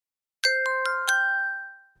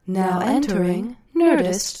Now entering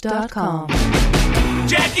Nerdist.com.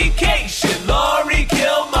 Jackie Cation, Laurie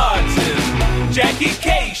Kilmartin. Jackie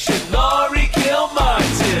Cation, Laurie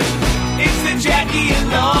Kilmartin. It's the Jackie and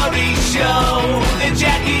Laurie Show. The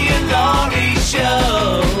Jackie and Laurie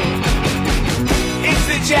Show. It's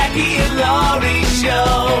the Jackie and Laurie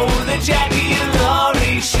Show. The Jackie and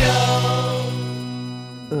Laurie Show.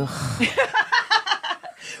 Ugh.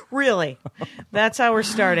 Really? That's how we're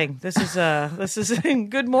starting. This is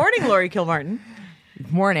good morning, Laurie Kilmartin.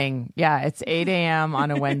 Morning. Yeah, it's 8 a.m.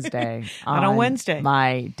 on a Wednesday. On a Wednesday.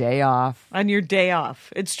 My day off. On your day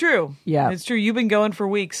off. It's true. Yeah. It's true. You've been going for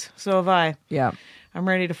weeks. So have I. Yeah. I'm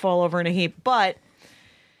ready to fall over in a heap. But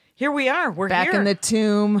here we are. We're Back here. in the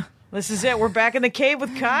tomb. This is it. We're back in the cave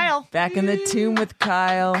with Kyle. Back in the tomb with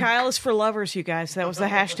Kyle. Kyle is for lovers, you guys. That was the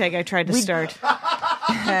hashtag I tried to start.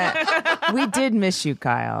 We did miss you,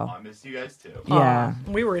 Kyle. I missed you guys too. Yeah.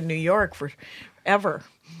 We were in New York forever.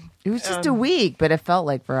 It was just a week, but it felt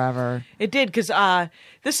like forever. It did, because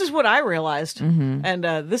this is what I realized, and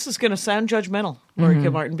this is going to sound judgmental, Laurie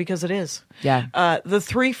Kilmartin, because it is. Yeah. The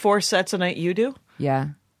 3-4 sets a night you do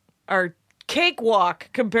Yeah. are cakewalk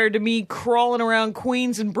compared to me crawling around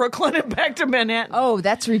Queens and Brooklyn and back to Manhattan. Oh,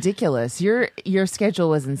 that's ridiculous. Your schedule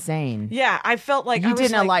was insane. Yeah, I felt like You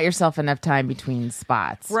didn't allow yourself enough time between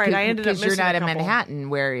spots. Right, I ended up because you're missing not a in couple. Manhattan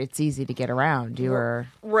where it's easy to get around. You were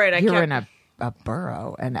Right, You were in a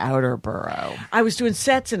borough, an outer borough. I was doing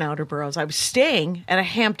sets in outer boroughs. I was staying at a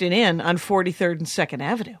Hampton Inn on 43rd and 2nd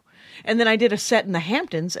Avenue. And then I did a set in the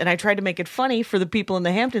Hamptons, and I tried to make it funny for the people in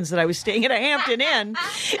the Hamptons that I was staying at a Hampton Inn.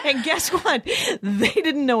 And guess what? They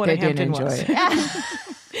didn't know what They a Hampton didn't enjoy was. it.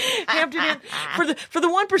 Hampton Inn, for the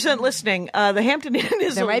 1% listening, the Hampton Inn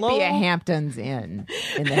is There might low. be a Hamptons Inn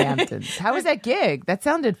in the Hamptons. How was that gig? That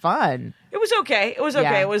sounded fun. It was okay. It was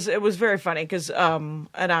okay. Yeah. It was very funny because I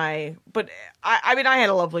had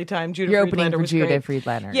a lovely time. Judah You're Friedlander opening for was Judah great.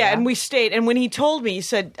 Friedlander. Yeah, and we stayed. And when he told me, he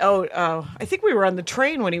said, I think we were on the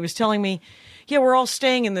train when he was telling me, yeah, we're all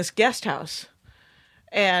staying in this guest house.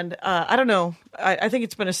 And I don't know. I think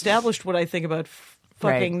it's been established what I think about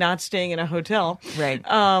fucking Right. not staying in a hotel. Right.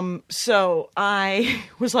 So I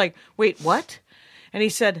was like, wait, what? And he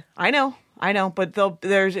said, I know, but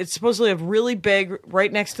it's supposedly a really big,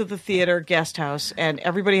 right next to the theater guest house, and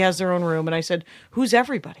everybody has their own room. And I said, who's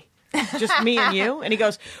everybody? Just me and you? And he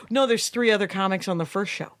goes, no, there's 3 other comics on the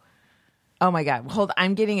first show. Oh my God. Hold,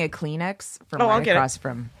 I'm getting a Kleenex from I'll right get it. across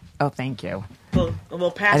from. Oh, thank you.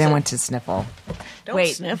 We'll pass I didn't it. want to sniffle. Don't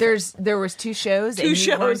Wait, sniff. there was 2 shows. Two and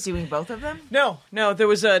you weren't shows. doing both of them. No, there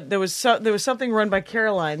was something run by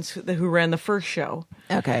Caroline's who ran the first show.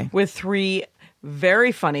 Okay. With 3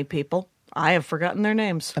 very funny people. I have forgotten their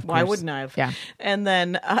names. Of Why course. wouldn't I have? Yeah. And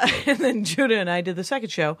then Judah and I did the second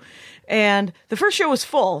show, and the first show was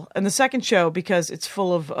full, and the second show, because it's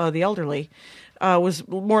full of the elderly, was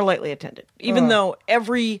more lightly attended. Even though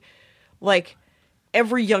every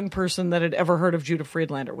young person that had ever heard of Judah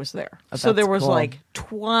Friedlander was there. So that's there was cool. like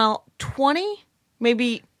 20,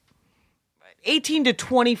 maybe 18 to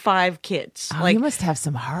 25 kids. Oh, you must have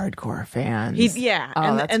some hardcore fans.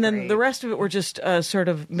 Oh, that's and then great. the rest of it were just sort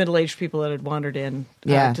of middle-aged people that had wandered in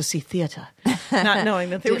Yeah. to see theater, not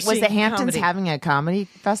knowing that they were Was seeing the Hamptons comedy. having a comedy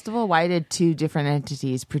festival? Why did 2 different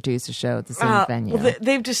entities produce a show at the same venue? Well,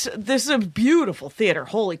 this is a beautiful theater.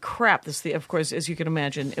 Holy crap! This theater, of course, as you can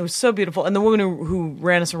imagine, it was so beautiful. And the woman who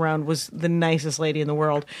ran us around was the nicest lady in the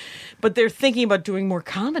world. But they're thinking about doing more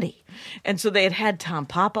comedy, and so they had Tom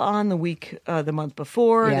Papa on the month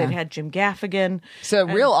before. Yeah. They'd had Jim Gaffigan. So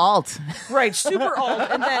real alt. Right, super old.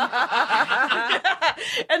 And then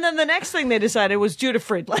and then the next thing they decided was Judah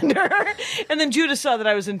Friedlander. And then Judah saw that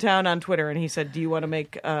I was in town on Twitter, and he said, do you want to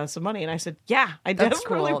make some money? And I said, yeah, I That's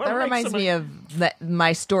definitely cool. want to That make reminds some me money. of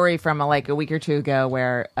my story from like a week or 2 ago,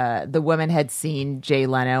 where the woman had seen Jay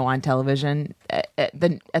Leno on television at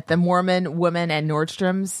the Mormon woman at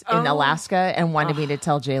Nordstrom's in Alaska, and wanted me to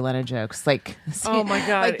tell Jay Leno jokes. Like, Oh, my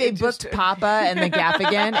God. like they It booked just- Papa and the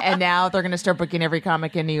Gaffigan, and now they're going to start booking every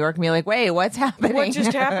comic in New York and be like, wait, what's happening? What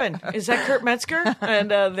just happened? Is that Kurt Metzger? And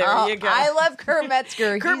there you go. I love Kurt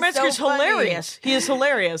Metzger. Kurt He's Metzger's so funny. hilarious. He is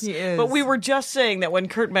hilarious. He is. But we were just saying that when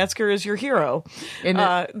Kurt Metzger is your hero, it's In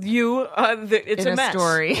a a mess.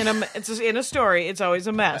 story. In a story, it's always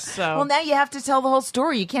a mess. So Well, now you have to tell the whole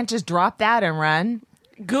story. You can't just drop that and run.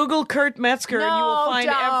 Google Kurt Metzger and you will find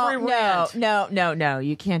every rant. No.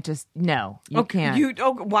 You can't just You can't.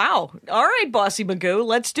 Wow. All right, Bossy Magoo,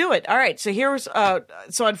 let's do it. All right. So here's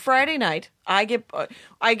so on Friday night, I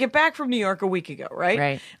get back from New York a week ago, right?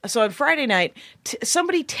 Right. So on Friday night,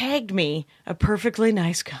 somebody tagged me, a perfectly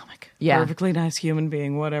nice comic, perfectly nice human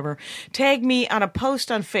being, whatever, tagged me on a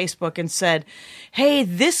post on Facebook and said, "Hey,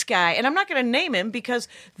 this guy," and I'm not going to name him because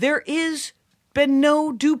there is been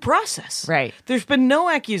no due process. Right. There's been no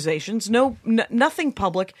accusations, nothing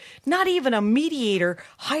public, not even a mediator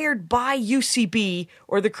hired by UCB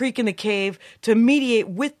or the Creek in the Cave to mediate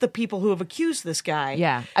with the people who have accused this guy.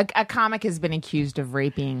 Yeah. A comic has been accused of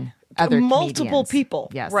raping other multiple comedians. people.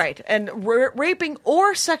 Yes. Right. And raping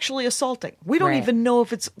or sexually assaulting. We don't Right. even know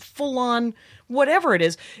if it's full on whatever it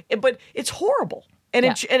is, but it's horrible. And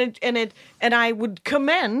Yeah. and I would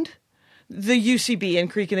commend the UCB and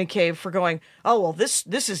Creek in the Cave for going, oh, well, this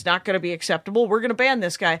is not going to be acceptable. We're going to ban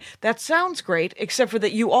this guy. That sounds great, except for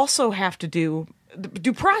that you also have to do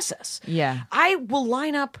due process. Yeah. I will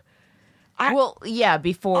line up.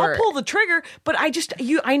 Before I'll pull the trigger, but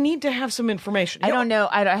I need to have some information. I don't know.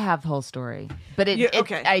 I don't have the whole story, but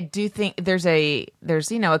okay. I do think there's a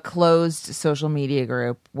closed social media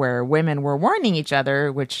group where women were warning each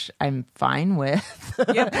other, which I'm fine with.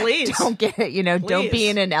 Yeah, please. Don't don't be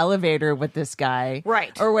in an elevator with this guy,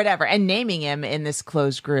 Right. or whatever, and naming him in this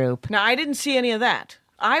closed group. Now, I didn't see any of that.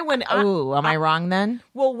 Am I wrong then?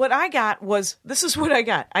 Well, what I got was, this is what I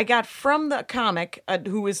got. I got from the comic,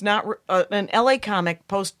 who is not an LA comic,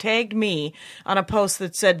 tagged me on a post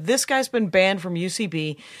that said, this guy's been banned from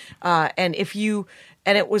UCB. And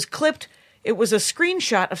it was clipped. It was a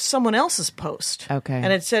screenshot of someone else's post. Okay.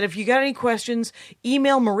 And it said, if you got any questions,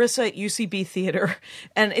 email Marissa at UCB Theater.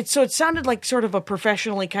 And it sounded like sort of a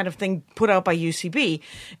professionally kind of thing put out by UCB.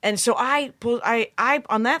 And so I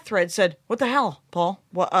on that thread said, what the hell, Paul?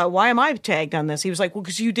 Why am I tagged on this? He was like, well,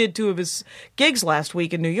 because you did 2 of his gigs last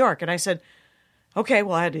week in New York. And I said, okay,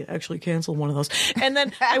 well, I had to actually cancel one of those. And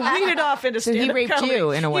then I weeded off into So stand-up he raped comedy.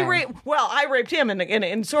 you in a way. I raped him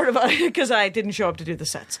in sort of because I didn't show up to do the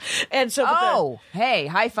sets. And so, Hey,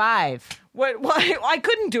 high five. I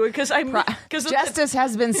couldn't do it because Justice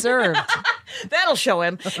has been served. that'll show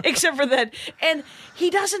him. Except for that, and he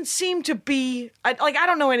doesn't seem to be I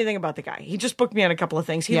don't know anything about the guy. He just booked me on a couple of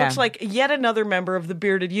things. He looks like yet another member of the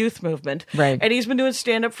Bearded Youth movement, right? And he's been doing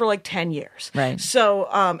stand up for like 10 years, right? So,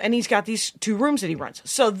 and he's got these 2 rooms that he runs.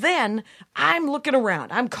 So then I'm looking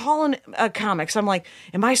around. I'm calling comics. I'm like,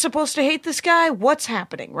 am I supposed to hate this guy? What's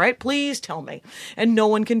happening? Right? Please tell me. And no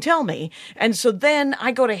one can tell me. And so then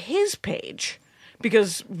I go to his page,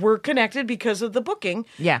 because we're connected because of the booking.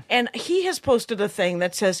 Yeah. And he has posted a thing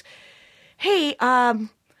that says, hey, I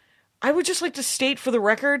would just like to state for the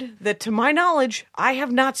record that to my knowledge, I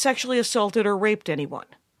have not sexually assaulted or raped anyone.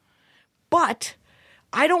 But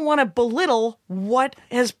I don't want to belittle I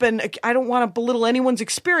don't want to belittle anyone's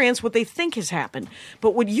experience, what they think has happened.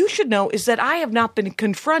 But what you should know is that I have not been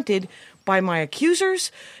confronted by my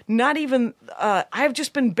accusers, not even, I have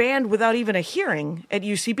just been banned without even a hearing at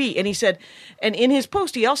UCB. And he said, and in his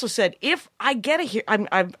post, he also said, if I get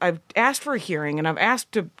I've asked for a hearing and I've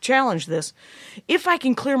asked to challenge this. If I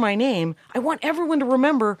can clear my name, I want everyone to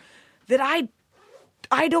remember that I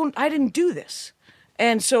didn't do this.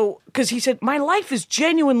 And so, because he said, my life is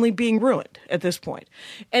genuinely being ruined at this point.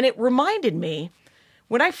 And it reminded me,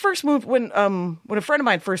 when I first moved, when a friend of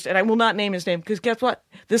mine first, and I will not name his name, because guess what?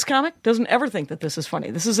 This comic doesn't ever think that this is funny.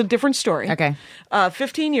 This is a different story. Okay.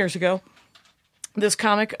 15 years ago, this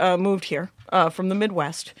comic moved here from the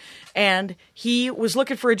Midwest, and he was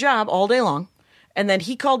looking for a job all day long. And then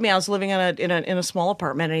he called me. I was living in a small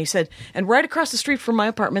apartment, and he said, and right across the street from my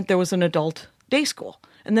apartment, there was an adult day school.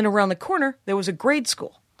 And then around the corner, there was a grade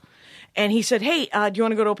school. And he said, hey, do you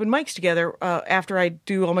want to go to open mics together after I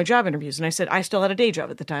do all my job interviews? And I said, I still had a day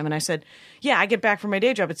job at the time. And I said, yeah, I get back from my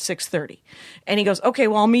day job at 6:30. And he goes, okay,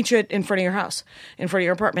 well, I'll meet you in front of your house, in front of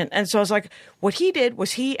your apartment. And so I was like, what he did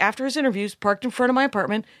was after his interviews, parked in front of my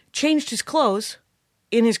apartment, changed his clothes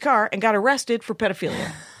in his car, and got arrested for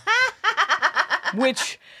pedophilia.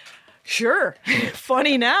 Which... Sure,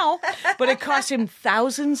 funny now, but it cost him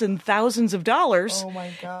thousands and thousands of dollars. Oh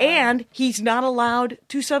my God. And he's not allowed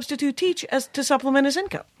to substitute teach to supplement his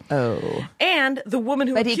income. Oh. And the woman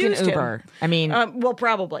who But he accused can Uber. him, I mean, well,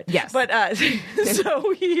 probably. Yes. But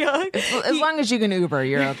so he. as long as you can Uber,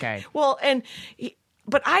 you're okay. Well,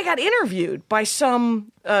 but I got interviewed by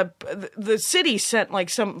some. The city sent like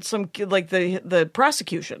some like the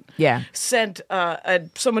prosecution. Yeah. Sent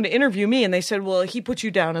someone to interview me, and they said, "Well, he put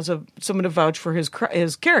you down as someone to vouch for his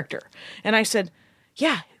character." And I said,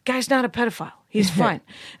 "Yeah, guy's not a pedophile. He's fine.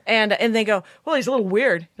 And they go, well, he's a little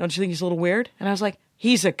weird. Don't you think he's a little weird? And I was like,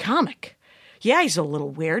 he's a comic. Yeah, he's a little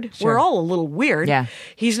weird. Sure. We're all a little weird. Yeah.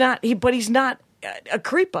 He's not, but he's not a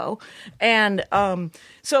creepo. And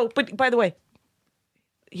but by the way,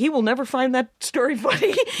 he will never find that story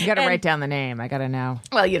funny. You got to write down the name. I got to know.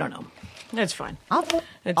 Well, you don't know. That's fine. I'll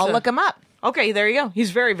It's, look him up. Okay, there you go.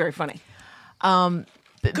 He's very, very funny.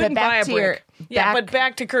 But Couldn't buy back a to your brick. Yeah, but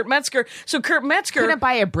back to Kurt Metzger. So Kurt Metzger couldn't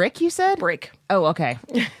buy a brick. You said brick. Oh, okay.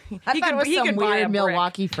 I thought could- it was he some could buy a weird brick.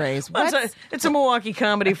 Milwaukee phrase. Well, What? it's a Milwaukee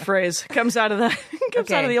comedy phrase. Comes out of the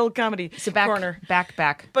Okay. out of the old comedy So back, corner.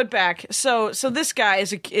 back. But back. So this guy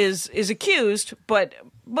is accused, but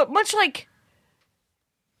much like.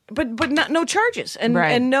 But no charges and Right.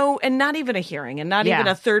 and not even a hearing and not Yeah.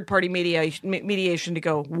 even a third party mediation to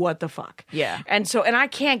go what the fuck. Yeah. And I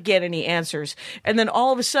can't get any answers. And then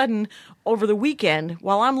all of a sudden over the weekend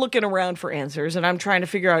while I'm looking around for answers and I'm trying to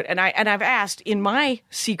figure out and I've asked in my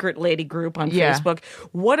secret lady group on Yeah. Facebook,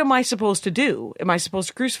 what am I supposed to do? Am I supposed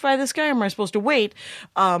to crucify this guy or am I supposed to wait?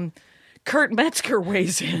 Kurt Metzger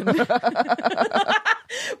weighs in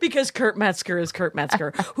because Kurt Metzger is Kurt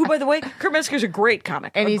Metzger, who, by the way, Kurt Metzger's a great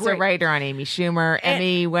comic. And he's a great- writer on Amy Schumer,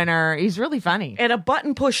 Emmy winner. He's really funny. and a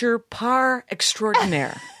button pusher par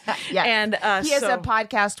extraordinaire. Yeah. And he has a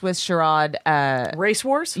podcast with Sherrod. Race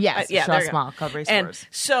Wars. Yes, yeah, Sherrod there you go. Small called Race and Wars.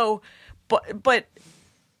 So, but.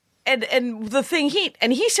 And the thing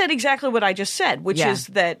he said exactly what I just said, which Yeah. is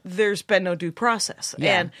that there's been no due process.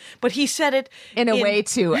 Yeah. But he said it in a way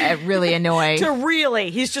to really annoy.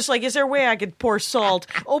 he's just like, is there a way I could pour salt,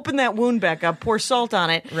 open that wound back up, pour salt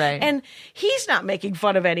on it? Right. And he's not making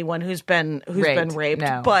fun of anyone who's been raped,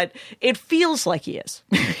 no. but it feels like he is.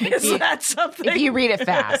 Is that something? if you read it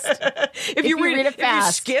fast, if you read it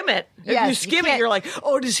fast, if you skim it, Yes, if you you skim it, can't- you're like,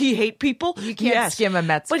 oh, does he hate people? You can't skim a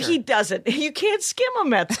Metzger. But he doesn't. You can't skim a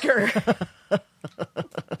Metzger.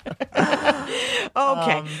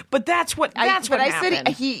 Okay, but that's what I happened. said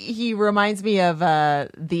he reminds me of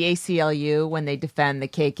the ACLU when they defend the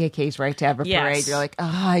KKK's right to have a Yes. parade. You're like, oh,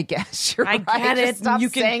 I guess you're I right. get Just it. Stop You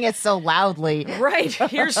can- saying it so loudly. Right.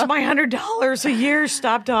 Here's my $100 a year.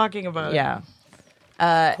 Stop talking about it. Yeah.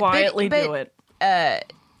 Quietly but- do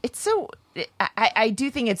it. It's so. I do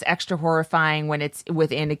think it's extra horrifying when it's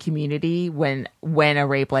within a community when a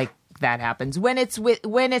rape like that happens, when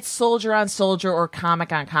it's soldier on soldier or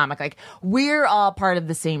comic on comic. Like, we're all part of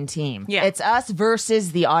the same team. Yeah. It's us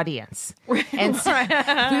versus the audience. And so,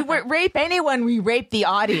 if we rape anyone, we rape the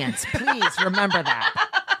audience. Please remember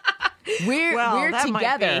that. We're that might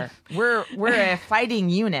together. We're a fighting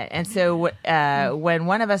unit, and so when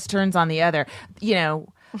one of us turns on the other,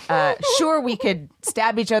 sure, we could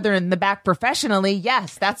stab each other in the back professionally.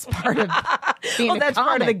 Yes, that's part of being that's a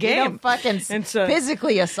part of the comic. You game. don't fucking It's a-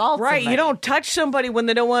 physically assault Right, somebody. you don't touch somebody when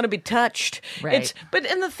they don't want to be touched. Right.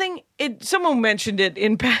 And the thing, someone mentioned it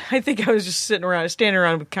I think I was just standing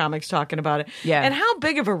around with comics talking about it. Yeah. And how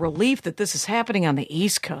big of a relief that this is happening on the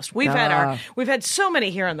East Coast. We've had so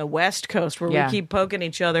many here on the West Coast where Yeah. we keep poking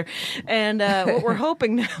each other, and what we're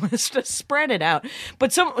hoping now is to spread it out.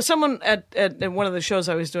 But someone at one of the shows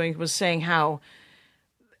I was doing was saying how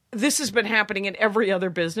this has been happening in every other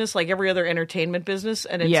business, like every other entertainment business.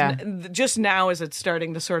 And it's just now is it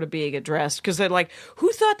starting to sort of being addressed because they're like,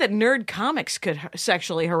 who thought that nerd comics could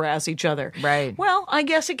sexually harass each other? Right. Well, I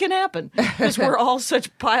guess it can happen because we're all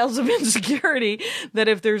such piles of insecurity that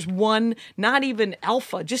if there's one, not even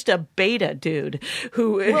alpha, just a beta dude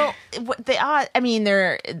who. Well, the odd. I mean,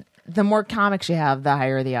 the more comics you have, the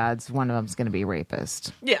higher the odds one of them's going to be a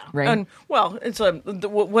rapist. Yeah, Right. And well, it's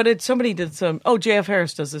what did somebody did some? Oh, JF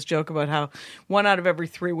Harris does this joke about how 1 out of every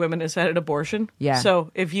 3 women has had an abortion. Yeah.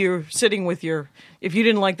 So if you're sitting with if you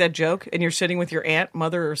didn't like that joke and you're sitting with your aunt,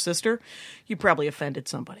 mother, or sister, you probably offended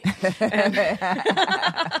somebody.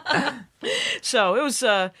 So it was,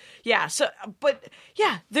 yeah. So, but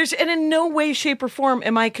yeah, and in no way, shape, or form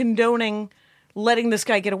am I condoning letting this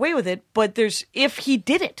guy get away with it. But if he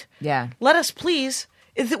did it, Yeah. let us please.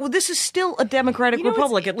 This is still a democratic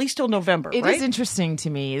republic, at least till November. It right? is interesting to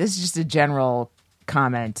me. This is just a general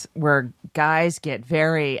comment where guys get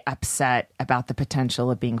very upset about the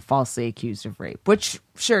potential of being falsely accused of rape, which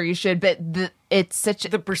sure you should, but it's such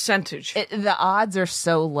the percentage. the odds are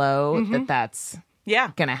so low that that's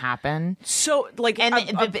Yeah. gonna happen. So, like, And a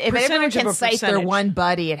if everyone percentage of can a cite their percentage. one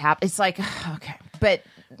buddy, it happens. It's like, okay, but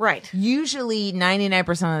Right. usually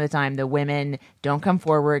 99% of the time the women don't come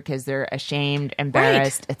forward because they're ashamed,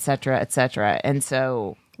 embarrassed, etc., etc. And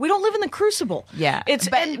so We don't live in the crucible. Yeah, It's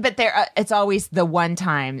but there it's always the one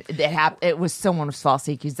time that it was someone was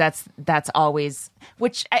falsely accused. That's always,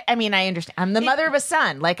 which I mean, I understand. I'm the mother of a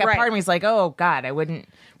son. Like a Right. part of me is like, oh God, I wouldn't.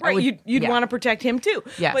 right. You'd want to protect him too.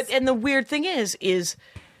 Yes. But and the weird thing is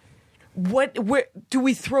where do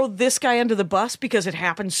we throw this guy under the bus because it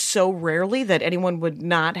happens so rarely that anyone would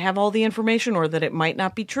not have all the information or that it might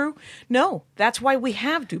not be true? No, that's why we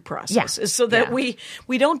have due process, Yeah. is so that Yeah.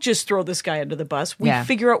 we don't just throw this guy under the bus. We Yeah.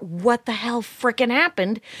 figure out what the hell frickin'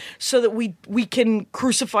 happened so that we can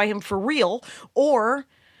crucify him for real. Or,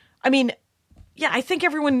 I mean, yeah, I think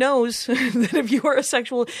everyone knows that if you are a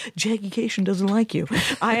sexual, Jackie Cation doesn't like you.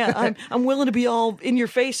 I'm willing to be all in your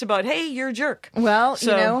face about, hey, you're a jerk. Well,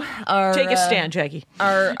 So, our, take a stand, Jackie.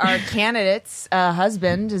 Our candidate's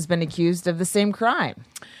husband has been accused of the same crime.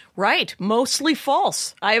 Right, mostly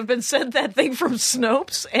false. I have been said that thing from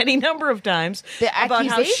Snopes any number of times. The about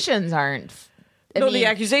how accusations aren't. I no, mean, the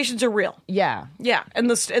accusations are real. Yeah, Yeah, and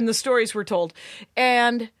the stories were told,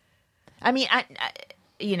 and I mean, I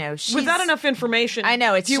she's, without enough information, I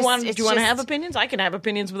know, it's do you just- want it's to have just- opinions? I can have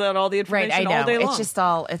opinions without all the right. information I know all day long. it's just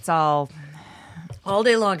it's all. All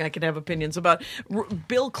day long, I can have opinions about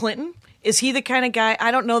Bill Clinton. Is he the kind of guy?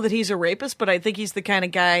 I don't know that he's a rapist, but I think he's the kind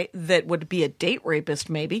of guy that would be a date rapist,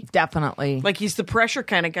 maybe. Definitely. Like he's the pressure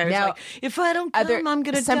kind of guy. Who's Now, like, if I don't come, I'm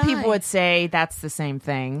going to die. Some people would say that's the same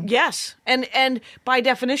thing. Yes, and by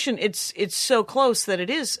definition, it's so close that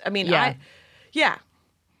it is. I mean, Yeah. yeah.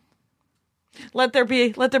 Let there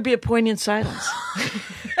be a poignant silence.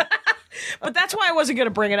 But that's why I wasn't going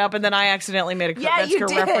to bring it up, and then I accidentally made a Kurt Yeah, you Metzger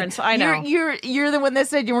did. reference. I know. You're the one that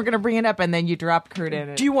said you weren't going to bring it up, and then you dropped Kurt in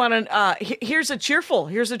it. Do you want to? Here's a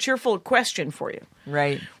cheerful question for you.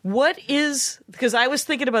 Right. What is, because I was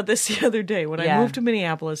thinking about this the other day when I Yeah. moved to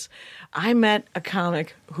Minneapolis, I met a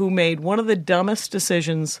comic who made one of the dumbest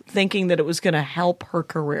decisions thinking that it was going to help her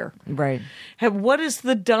career. Right. What is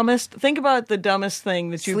the dumbest, think about the dumbest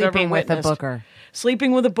thing that you've ever Sleeping with witnessed. a booker.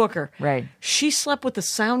 Sleeping with a booker. Right. She slept with the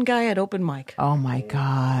sound guy at open mic. Oh my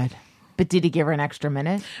God. But did he give her an extra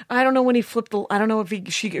minute? I don't know when he flipped the, I don't know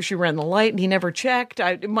if she ran the light and he never checked.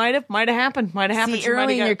 It might have happened. Might have happened. See, She might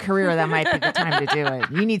early have in your got- career, that might be the time to do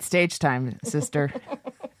it. You need stage time, sister.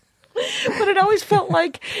 But it always felt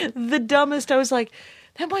like the dumbest. I was like,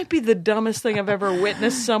 that might be the dumbest thing I've ever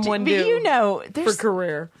witnessed someone But do you know, for there's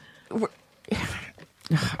career.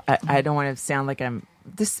 I don't want to sound like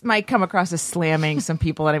this might come across as slamming some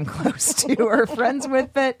people that I'm close to or friends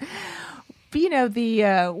with, but you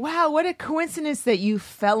know, wow, what a coincidence that you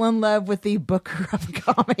fell in love with the Booker of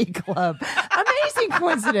Comedy Club. Amazing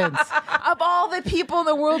coincidence. Of all the people in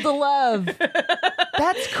the world to love.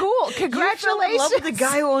 That's cool. Congratulations. You fell in love with the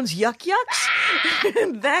guy who owns Yuck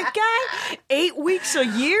Yucks? That guy? 8 weeks a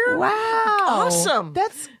year? Wow. Awesome.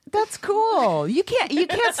 That's cool. You can't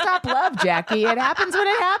stop love, Jackie. It happens when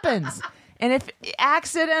it happens. And if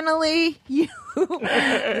accidentally you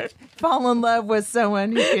fall in love with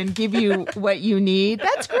someone who can give you what you need,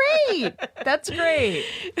 that's great. That's great.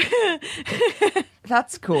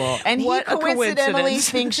 That's cool. And What he a coincidentally coincidence.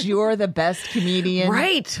 thinks you're the best comedian.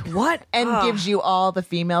 Right. What? And gives you all the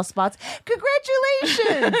female spots.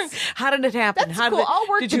 Congratulations. How did it happen? That's How did cool. it- I'll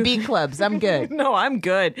work did the you- beat clubs. I'm good. No, I'm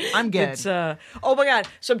good. I'm good. It's, oh my God.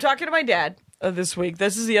 So I'm talking to my dad this week.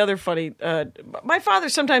 This is the other funny. My father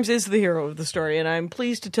sometimes is the hero of the story, and I'm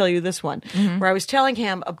pleased to tell you this one, where I was telling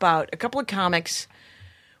him about a couple of comics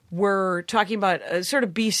were talking about sort of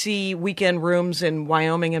BC weekend rooms in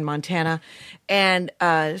Wyoming and Montana. And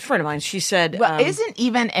a friend of mine, she said, Well, isn't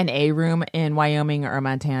even an A room in Wyoming or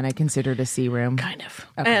Montana considered a C room? kind of.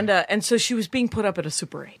 Okay. And so she was being put up at a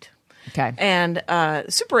Super 8. Okay. And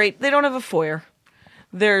Super 8, they don't have a foyer.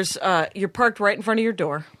 There's you're parked right in front of your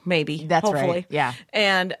door, maybe. That's right, hopefully. yeah.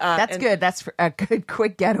 And That's good. That's a good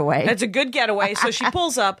quick getaway. It's a good getaway. So she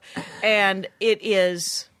pulls up, and it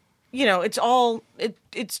is,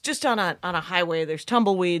 it's just on a highway. There's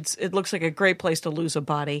tumbleweeds. It looks like a great place to lose a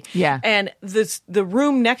body. Yeah. And the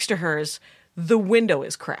room next to hers, the window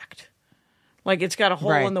is cracked. Like it's got a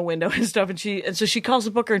hole Right. in the window and stuff. And so she calls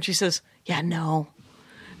the booker and she says, "Yeah, no,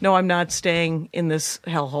 I'm not staying in this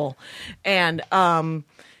hellhole," and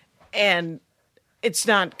it's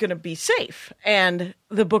not going to be safe. And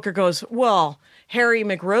the booker goes, "Well, Harry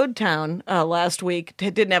McRoadtown last week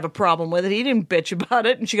didn't have a problem with it. He didn't bitch about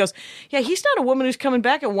it." And she goes, "Yeah, he's not a woman who's coming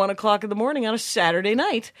back at 1:00 in the morning on a Saturday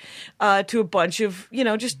night to a bunch of,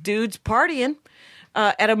 just dudes partying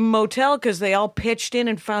at a motel because they all pitched in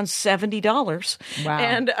and found $70. Wow.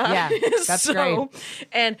 And Yeah, that's great.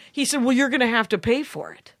 And he said, "Well, you're going to have to pay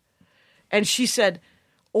for it." And she said,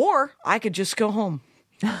 "Or I could just go home."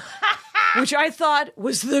 which I thought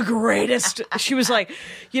was the greatest. She was like,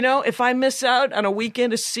 if I miss out on a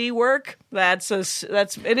weekend of sea work,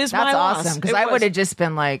 it is my loss. Awesome. Because It I was. would have just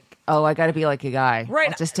been like, oh, I got to be like a guy. Right.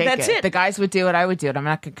 I'll just take That's it. The guys would do it. I would do it. I'm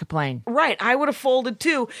not going to complain. Right. I would have folded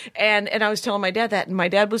too. And I was telling my dad that, and my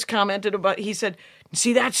dad was commented about, he said,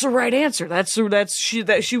 see, that's the right answer.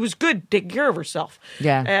 She was good taking care of herself.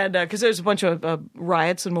 Yeah. And because there's a bunch of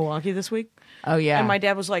riots in Milwaukee this week. Oh, yeah. And my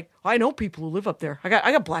dad was like, I know people who live up there. I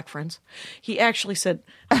got black friends. He actually said,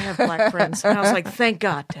 I have black friends. And I was like, thank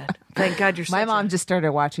God, Dad. Thank God you're My mom just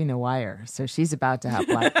started watching The Wire, so she's about to have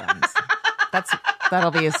black friends.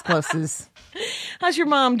 That'll be as close as. How's your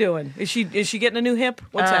mom doing? Is she getting a new hip?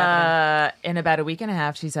 What's happening? In about a week and a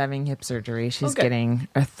half, she's having hip surgery. She's Okay. getting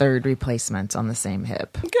a third replacement on the same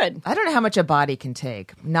hip. Good. I don't know how much a body can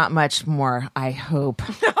take. Not much more, I hope.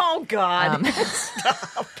 Oh, God.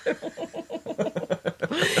 Stop.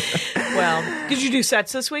 Well, did you do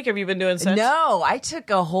sets this week? Have you been doing sets? No, I took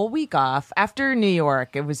a whole week off after New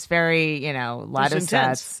York. It was very, a lot It was of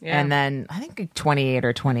intense, sets, yeah. and then I think 28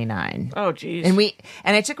 or 29. Oh, geez.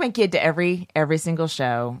 And I took my kid to every single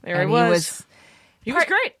show. There and he was. He was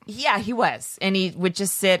great. Yeah, he was, and he would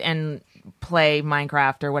just sit and play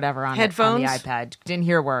Minecraft or whatever on Headphones? the iPad. Didn't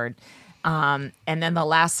hear a word. And then the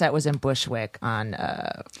last set was in Bushwick on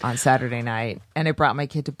Saturday night, and I brought my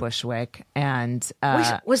kid to Bushwick, and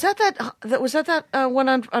Was that one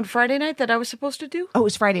on Friday night that I was supposed to do? oh, it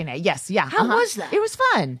was Friday night. Yes, yeah. How was that? It was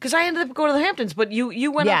fun. Because I ended up going to the Hamptons, but you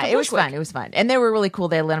went up Yeah, to it was Bushwick. fun. It was fun, and they were really cool.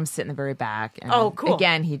 They let him sit in the very back. And Oh, cool.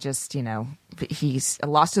 Again, he just he's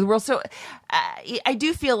lost to the world. So I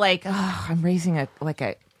do feel like I'm raising a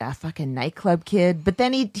fucking nightclub kid, but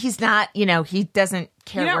then he's not. He doesn't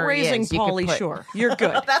care. You're not where he raising is. You could Pauly put- Shore. You're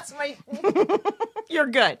good. That's my. You're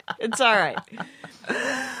good. It's all right.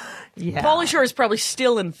 Yeah. Pauly Shore is probably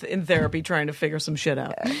still in therapy trying to figure some shit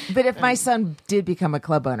out. But if my son did become a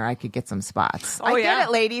club owner, I could get some spots. Oh, I yeah. get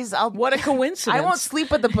it, ladies. What a coincidence. I won't sleep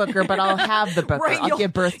with the booker, but I'll have the booker. I'll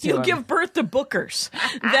give birth to You'll him. give birth to bookers.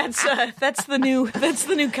 That's the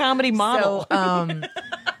new comedy model.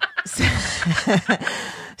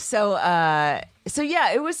 So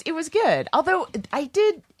yeah, it was good. Although I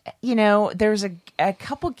did, there's a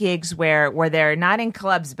couple gigs where they're not in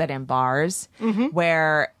clubs but in bars,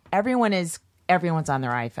 where everyone's on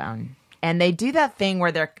their iPhone. And they do that thing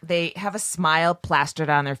where they have a smile plastered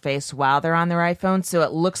on their face while they're on their iPhone, so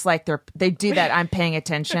it looks like they do that. I'm paying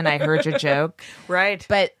attention. I heard your joke, Right.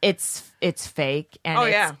 But it's fake, and Oh,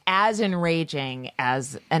 it's yeah. as enraging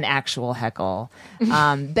as an actual heckle.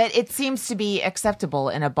 But it seems to be acceptable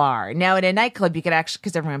in a bar. Now, in a nightclub, you could actually,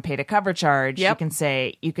 because everyone paid a cover charge, Yep.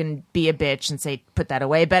 you can be a bitch and say, put that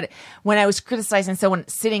away. But when I was criticizing someone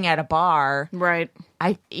sitting at a bar, Right.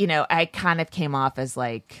 I kind of came off as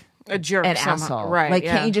like A jerk. an somehow. asshole. Right. Like,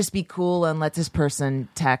 yeah. can't you just be cool and let this person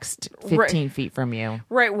text 15 feet from you?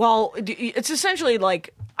 Right. Well, it's essentially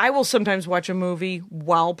like I will sometimes watch a movie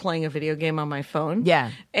while playing a video game on my phone. Yeah.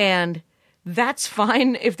 And that's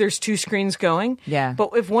fine if there's two screens going. Yeah. But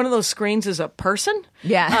if one of those screens is a person,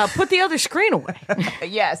 Yeah. put the other screen away.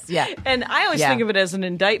 Yes, yeah. And I always Yeah. think of it as an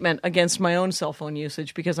indictment against my own cell phone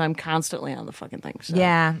usage because I'm constantly on the fucking thing. So.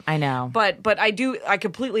 Yeah, I know. But I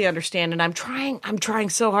completely understand, and I'm trying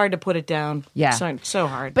so hard to put it down. Yeah. So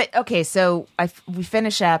hard. But okay, so we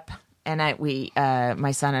finish up, and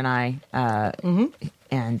my son and I,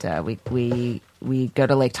 and we go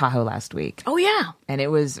to Lake Tahoe last week, oh yeah. and it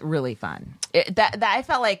was really fun. That I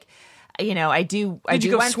felt like, I do. Did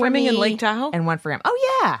you go one for swimming in me Lake Tahoe? and one for him?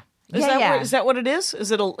 Oh yeah, Is that what it is?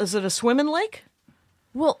 Is it a swimming lake?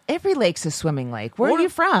 Well, every lake's a swimming lake. Where are you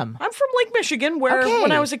from? I'm from Lake Michigan, where Okay.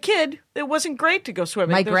 when I was a kid, it wasn't great to go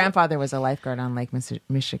swimming. My There's grandfather was a lifeguard on Lake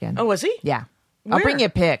Michigan. Oh, was he? Yeah. I'll Where? bring you a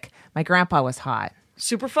pic. My grandpa was hot.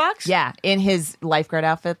 Super Fox? Yeah, in his lifeguard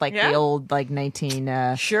outfit, like Yeah. the old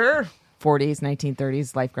 1940s, Sure.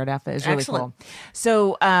 1930s lifeguard outfit. It was really Excellent. cool.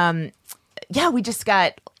 So, we just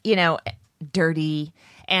got, dirty,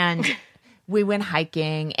 and we went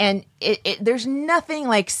hiking, and there's nothing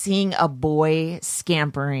like seeing a boy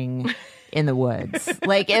scampering in the woods.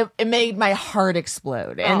 Like it made my heart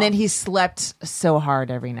explode. And then he slept so hard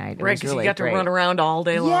every night. It Right, was because really you got great. to run around all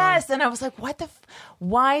day long. Yes, and I was like, what the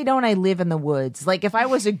why don't I live in the woods? Like, if I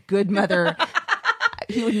was a good mother,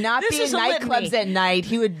 he would not This be in is a litany. nightclubs at night.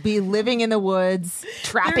 He would be living in the woods,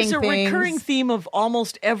 trapping There's a things. recurring theme of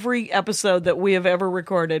almost every episode that we have ever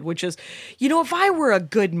recorded, which is, if I were a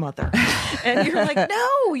good mother. And you're like,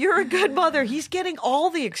 no, you're a good mother. He's getting all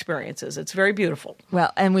the experiences. It's very beautiful.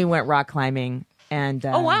 Well, and we went rock climbing. And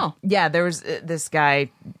Oh, wow. Yeah, there was this guy,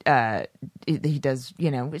 he does,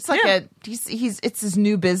 it's like Yeah. it's his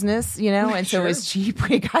new business, and so Sure. it's cheap.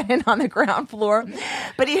 We got in on the ground floor,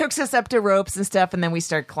 but he hooks us up to ropes and stuff, and then we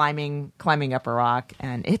start climbing up a rock,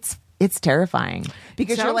 and it's terrifying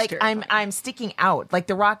because you're Sounds like terrifying. I'm sticking out, like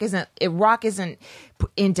the rock isn't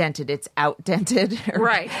indented, it's outdented,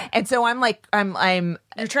 Right. And so I'm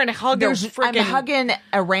You're trying to hug a I'm freaking. hugging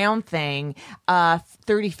a round thing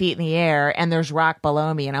 30 feet in the air, and there's rock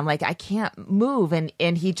below me, and I'm like, I can't move, and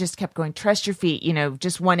he just kept going, trust your feet,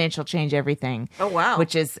 just 1 inch will change everything. Oh, wow.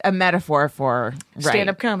 Which is a metaphor for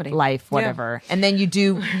Stand-up comedy. life, Yeah. whatever. And then you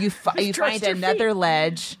find Trust your another feet.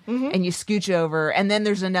 ledge, and you scooch over, and then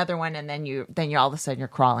there's another one, and then you all of a sudden you're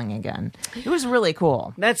crawling again. It was really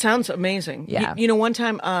cool. That sounds amazing. Yeah. One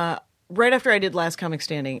time, right after I did Last Comic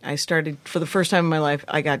Standing, I started, for the first time in my life,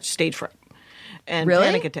 I got stage fright and Really?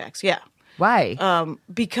 panic attacks. Yeah. Why?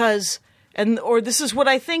 Because, or this is what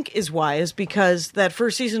I think is why, is because that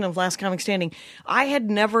first season of Last Comic Standing, I had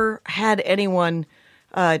never had anyone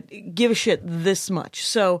give a shit this much.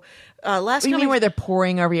 So, Last you Comic mean where they're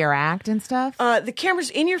pouring over your act and stuff? the camera's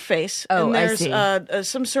in your face, Oh, and I there's see.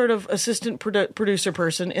 some sort of assistant producer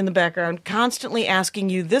person in the background constantly asking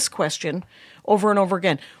you this question over and over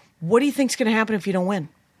again. What do you think's going to happen if you don't win?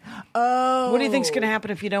 Oh. What do you think's going to happen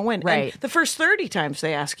if you don't win? Right. And the first 30 times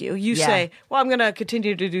they ask you, you Yeah. say, well, I'm going to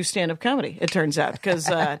continue to do stand-up comedy, it turns out, because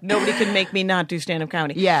nobody can make me not do stand-up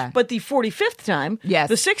comedy. Yeah. But the 45th time, Yes.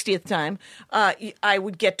 the 60th time, I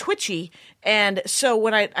would get twitchy. And so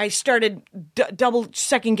when I started double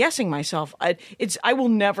second-guessing myself, I will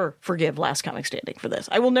never forgive Last Comic Standing for this.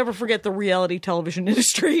 I will never forget the reality television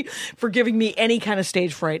industry for giving me any kind of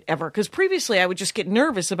stage fright ever. Because previously I would just get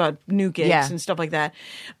nervous about new gigs Yeah. and stuff like that.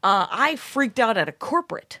 I freaked out at a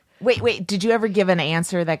corporate. Wait, did you ever give an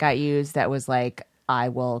answer that got used that was like, I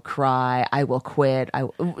will cry, I will quit?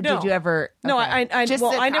 Did you ever? No, okay. I Just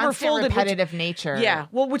well, the I never constant folded. repetitive nature. Yeah,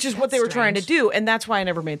 well, which is what they That's were trying to strange. do, and that's why I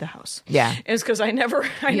never made the house. Yeah. It's because I never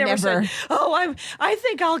never- said, "Oh, I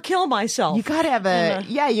think I'll kill myself." You gotta have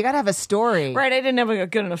you gotta have a story. Right, I didn't have a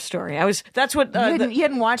good enough story. That's what You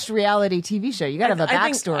hadn't watched a reality TV show. You gotta have a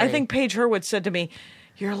backstory. I think Paige Hurwitz said to me,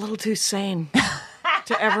 "You're a little too sane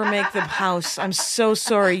to ever make the house. I'm so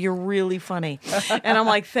sorry. You're really funny." And I'm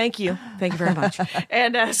like, thank you very much.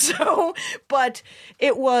 And but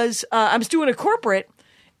it was I was doing a corporate,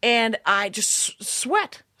 and I just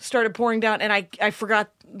sweat started pouring down, and I forgot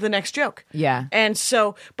the next joke. Yeah. And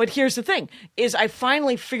so, but here's the thing: is I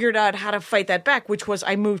finally figured out how to fight that back, which was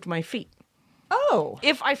I moved my feet. Oh.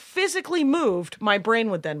 If I physically moved, my brain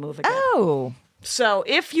would then move again. Oh. So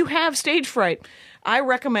if you have stage fright, I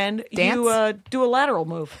recommend you Dance? do a lateral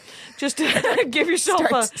move. Just to give yourself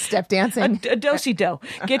Start step dancing. a do-si-do.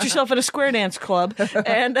 Get yourself in a square dance club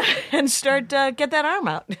and start get that arm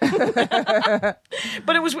out.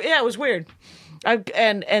 But it was weird.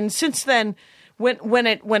 And since then,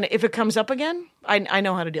 if it comes up again, I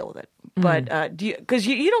know how to deal with it. But because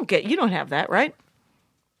you don't have that, right?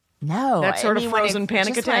 No, That sort of when frozen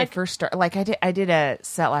panic just when I attack? first started, like I did a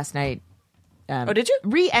set last night. Oh, did you?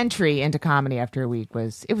 Re-entry into comedy after a week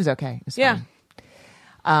was okay. It was Yeah.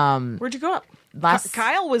 fun. Where'd you go up? Last-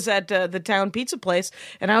 Kyle was at the town pizza place,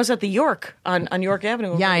 and I was at the York on York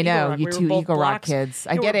Avenue. Yeah, I know. Rock. You We were two both Eagle Rock blocks- kids.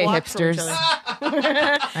 I we get were it, blocks from each hipsters.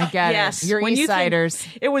 other. I get Yes, it. You're when you think- Eastsiders.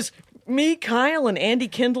 It was me, Kyle, and Andy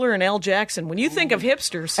Kindler and Al Jackson. When you think of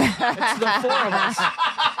hipsters, it's the four of us.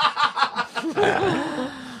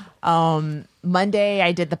 Monday,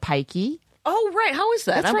 I did the Pikey. Oh, right. How is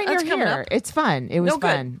that? That's right near coming here. up. It's fun. It was No good.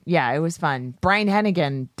 fun. Yeah, it was fun. Brian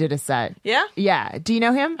Hennigan did a set. Yeah? Yeah. Do you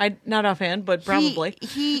know him? Not offhand, but probably.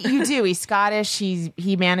 You do. He's Scottish.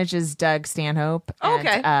 He manages Doug Stanhope. Oh,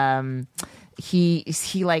 okay. And, he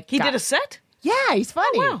He did a set? Yeah, he's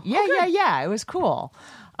funny. Oh, wow. Yeah, Okay. yeah. It was cool.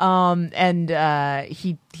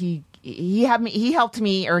 He helped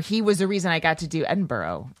me, or he was the reason I got to do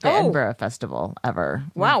Edinburgh, the Oh. Edinburgh Festival ever.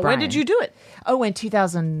 with Wow. When Brian. did you do it? Oh, in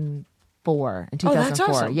 2004. In Oh, 2004. that's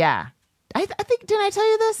awesome. Yeah. I think, didn't I tell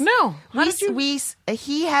you this? No. How did you?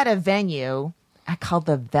 He had a venue called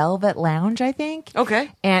the Velvet Lounge, I think.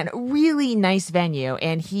 Okay. And really nice venue.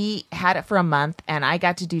 And he had it for a month, and I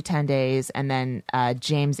got to do 10 days. And then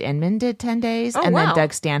James Inman did 10 days. Oh, and wow. then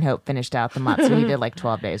Doug Stanhope finished out the month. So he did like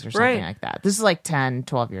 12 days or something Right. like that. This is like 10,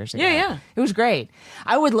 12 years ago. Yeah, yeah. It was great.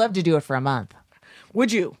 I would love to do it for a month.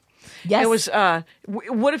 Would you? Yes. It was.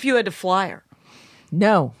 What if you had to fly her?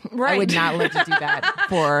 No, I Right. would not live to do that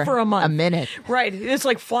for For a month. a minute. Right. It's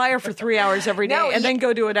like fly her for 3 hours every day and then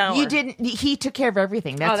go do an hour. You didn't. He took care of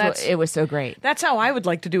everything. that's- It was so great. That's how I would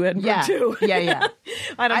like to do Edinburgh, Yeah, too. yeah.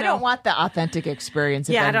 I don't I know. don't want the authentic experience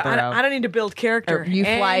of Yeah, Edinburgh. I don't need to build character. Or you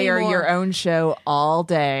fly anymore. your own show all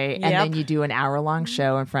day, and Yep. then you do an hour-long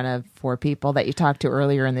show in front of 4 people that you talked to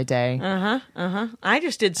earlier in the day. I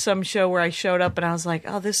just did some show where I showed up and I was like,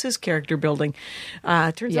 oh, this is character building.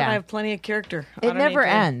 Turns out Yeah. I have plenty of character. I It don't never need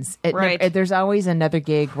to- ends. Right. There's always another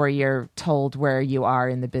gig where you're told where you are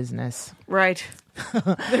in the business. Right.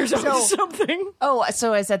 There's always something. Oh,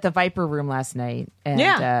 so I was at the Viper Room last night, and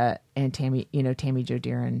Yeah. and Tammy Jo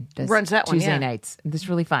Deeren does Runs that one, Tuesday yeah. nights. It's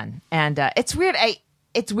really fun, and it's weird.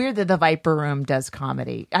 It's weird that the Viper Room does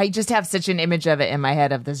comedy. I just have such an image of it in my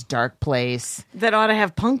head of this dark place. That ought to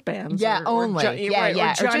have punk bands. Yeah, or only. Right,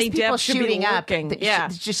 yeah. Or Johnny just people Depp should shooting be up. lurking. That Yeah.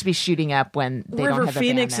 should just be shooting up when they don't River have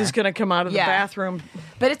Phoenix a band is going to come out of the Yeah. bathroom.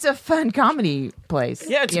 But it's a fun comedy place.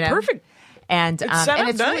 Yeah, it's you know? perfect. And It's set and up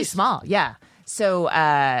it's really nice. small. Yeah. So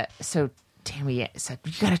Tammy said,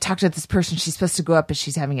 "You got to talk to this person. She's supposed to go up, but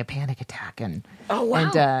she's having a panic attack." And Oh, wow.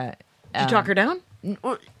 And Did you talk her down?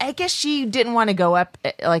 I guess she didn't want to go up.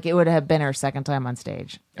 Like it would have been her second time on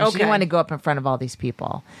stage. And She Okay. didn't want to go up in front of all these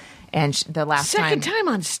people. And the last Second time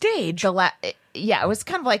on stage. yeah, it was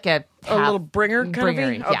kind of like a little bringer kind of bringer,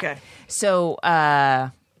 thing? yeah. Okay. So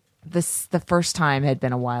the first time had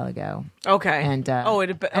been a while ago. Okay. And it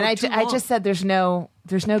had been, and I too I long. just said there's no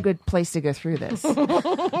good place to go through this.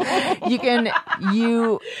 you can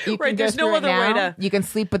Right, go there's no through it other way now. to- You can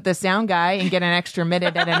sleep with the sound guy and get an extra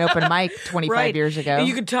minute at an open mic 25 right. years ago. And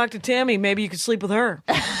you could talk to Tammy. Maybe you could sleep with her.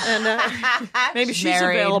 And maybe she's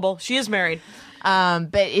married. available. She is married.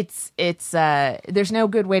 But it's there's no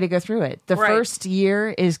good way to go through it. The Right. first year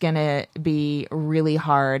is going to be really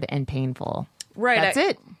hard and painful. Right. That's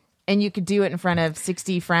it. And you could do it in front of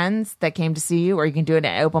 60 friends that came to see you, or you can do it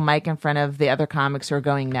at an open mic in front of the other comics who are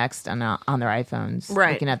going next on their iPhones,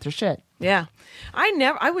 Right. looking at their shit. Yeah.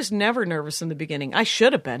 I was never nervous in the beginning. I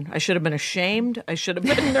should have been. I should have been ashamed. I should have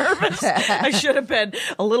been nervous. I should have been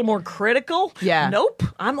a little more critical. Yeah. Nope.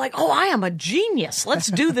 I'm like, oh, I am a genius. Let's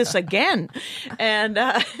do this again. And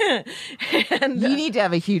You need to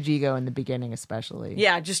have a huge ego in the beginning, especially.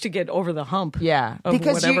 yeah, just to get over the hump. Yeah, Of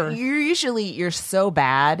because whatever. you're so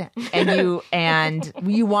bad, and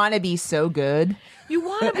you want to be so good. You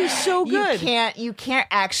want to be so good. You can't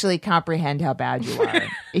actually comprehend how bad you are.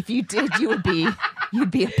 If you did, you'd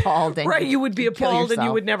be appalled. And Right, you would be you'd kill appalled and you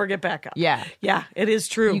yourself. would never get back up. Yeah. Yeah, it is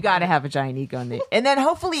true. You got to have a giant ego and then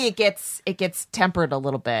hopefully it gets tempered a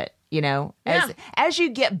little bit. You know, as you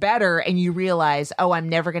get better and you realize, oh, I'm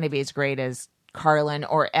never going to be as great as Carlin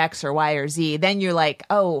or X or Y or Z. Then you're like,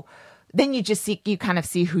 oh. Then you just you kind of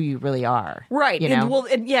see who you really are. Right. You know? And well,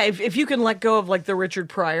 and yeah, if you can let go of like the Richard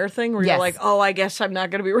Pryor thing where you're Yes. like, oh, I guess I'm not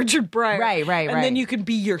going to be Richard Pryor. Right, And then you can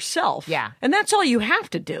be yourself. Yeah. And that's all you have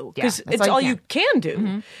to do Yeah, because that's it's all all you you can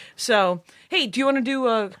do. So, hey, do you want to do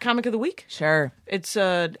a comic of the week? Sure. It's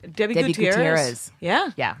Debbie Debbie Gutierrez. Gutierrez.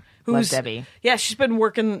 Yeah. Yeah. Love Debbie. Yeah, she's been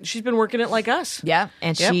working it like us. Yeah.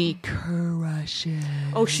 And Yep. she crushes.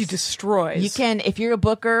 Oh, she destroys. You can, if you're a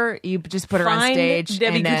booker, you just put her on find stage.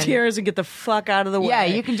 Debbie and then, Gutierrez and get the fuck out of the way. Yeah,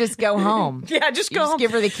 you can just go home. Yeah, just You go home.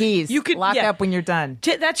 give her the keys. You could lock yeah. up when you're done.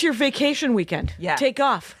 That's your vacation weekend. Yeah. Take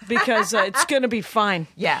off because it's going to be fine.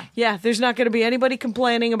 Yeah. Yeah, there's not going to be anybody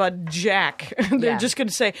complaining about Jack. They're Yeah. just going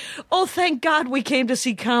to say, oh, thank God we came to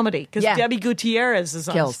see comedy because Yeah. Debbie Gutierrez is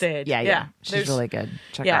on Kills. stage. Yeah. She's There's- really good.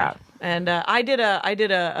 Check her Yeah. out. And I did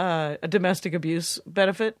a domestic abuse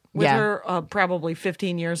benefit with Yeah. her probably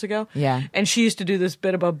 15 years ago. Yeah. And she used to do this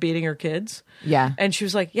bit about beating her kids. Yeah. And she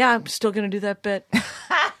was like, yeah, I'm still going to do that bit.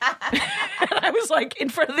 And I was like, in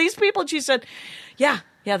front of these people, and she said, yeah,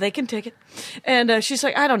 they can take it. And she's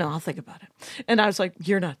like, I don't know, I'll think about it. And I was like,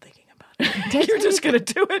 you're not thinking about it. You're just going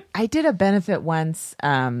to do it. I did a benefit once,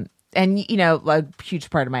 and you know, a huge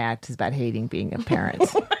part of my act is about hating being a parent.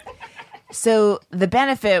 So the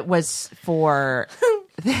benefit was for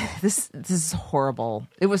this. This is horrible.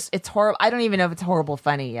 It's horrible. I don't even know if it's horrible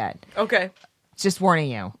funny yet. Okay. Just warning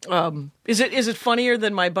you. Is it funnier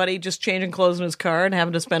than my buddy just changing clothes in his car and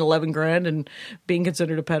having to spend $11,000 and being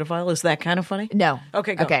considered a pedophile? Is that kind of funny? No.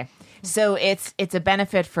 Okay, go. Okay. So it's a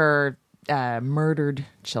benefit for murdered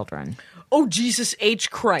children. Oh, Jesus H.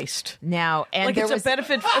 Christ. Now, and Like there it's was, a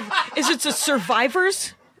benefit. Is it a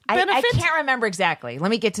survivor's benefit? I can't remember exactly. Let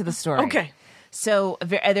me get to the story. Okay. So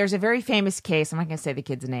there's a very famous case. I'm not going to say the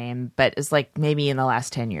kid's name, but it's like maybe in the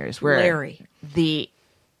last 10 years where Larry. It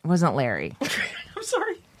wasn't Larry. I'm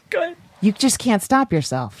sorry. Go ahead. You just can't stop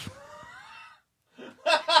yourself.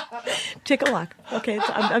 Take a lock. Okay,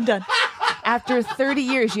 I'm done. After 30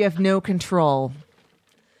 years, you have no control.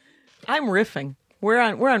 I'm riffing. We're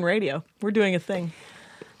on radio. We're doing a thing.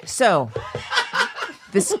 So,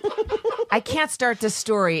 I can't start this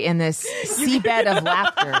story in this seabed of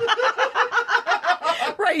laughter.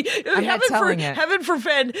 Right. I'm not telling it. Heaven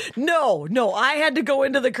forbid. No, I had to go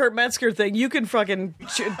into the Kurt Metzger thing. You can fucking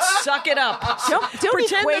suck it up. Don't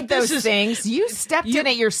Pretend equate that this those is- things. You stepped in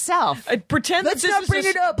it yourself. Pretend Let's that this not is bring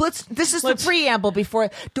it up. This is the preamble before.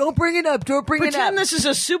 Don't bring it up. Don't bring it up. Pretend this is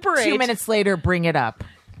a Super 8. 2 minutes later, bring it up.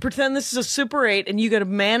 Pretend this is a Super 8 and you got to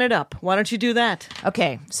man it up. Why don't you do that?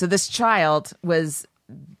 Okay, so this child was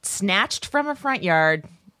snatched from a front yard,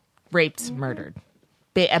 raped, murdered.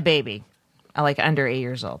 A baby, like under 8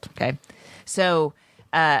 years old. Okay, so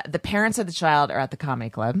the parents of the child are at the comedy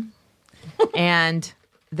club, and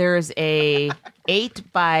there's a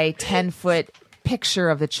 8 by 10 foot picture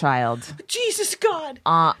of the child Jesus God.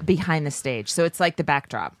 behind the stage. So it's like the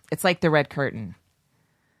backdrop. It's like the red curtain.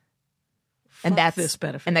 And Fuck that's this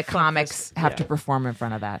benefit. and the Fuck comics this. have Yeah. to perform in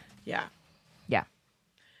front of that. Yeah. Yeah.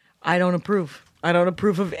 I don't approve. I don't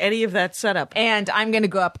approve of any of that setup. And I'm going to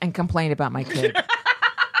go up and complain about my kid.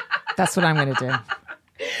 That's what I'm going to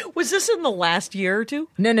do. Was this in the last year or two?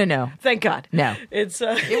 No. Thank God. No. It's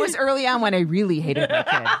It was early on when I really hated my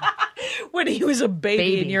kid. when he was a baby,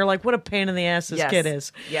 Baby. and you're like, what a pain in the ass this Yes. kid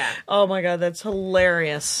is. Yeah. Oh my God, that's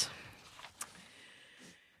hilarious.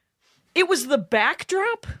 It was the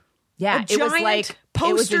backdrop? Yeah, A it was giant like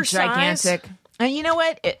poster it was a gigantic. And you know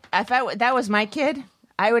what? If that was my kid,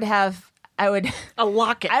 I would A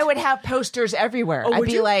locket. I would have posters everywhere. Oh, I'd would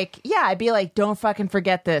be you? like, I'd be like, don't fucking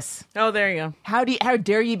forget this. Oh, there you How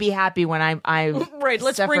dare you be happy when I go. Right,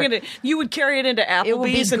 let's suffer- bring it in. You would carry it into It would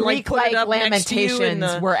be Applebee's and like put Greek-like it up next to you in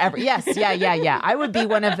lamentations the... wherever. Yes, yeah. I would be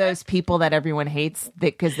one of those people that everyone hates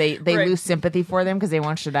because they Right. lose sympathy for them because they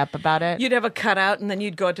won't shut up about it. You'd have a cutout, and then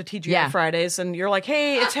you'd go out to TGI Yeah. Fridays, and you're like,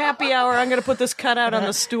 "Hey, it's happy hour. I'm going to put this cutout on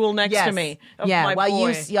the stool next to me." Of my while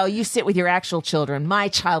boy. you sit with your actual children. My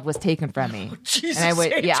child was taken from me, Jesus and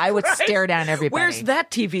I would Christ. stare down everybody. Where's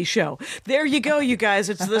that TV show? There you go, you guys.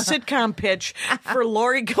 It's the sitcom pitch for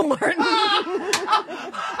Laurie Kilmartin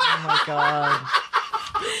Oh my god,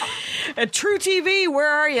 at True TV. Where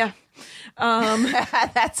are you?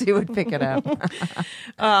 that's who would pick it up.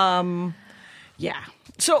 Yeah.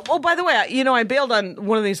 So, oh, by the way, I bailed on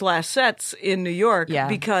one of these last sets in New York Yeah.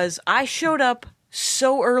 because I showed up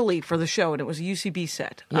so early for the show, and it was a UCB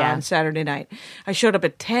set Yeah. on Saturday night. I showed up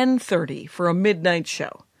at 10:30 for a midnight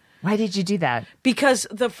show Why did you do that? because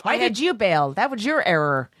Why did you bail? That was your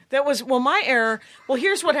error, That was my error. Well,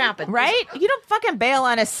 here's what happened. right? You don't fucking bail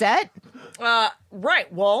on a set.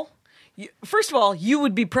 Right. Well, first of all, you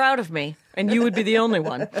would be proud of me, and you would be the only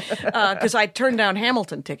one, because I turned down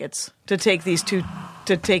Hamilton tickets to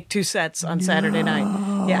take two sets on Saturday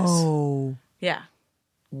night. Yes. Oh, Yeah.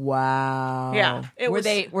 wow. Yeah, it was-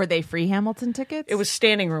 were they free Hamilton tickets? It was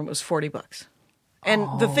standing room. It was $40. And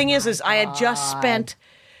the thing is I had just spent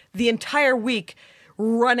the entire week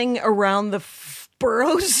running around the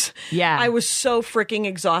boroughs. Yeah. I was so freaking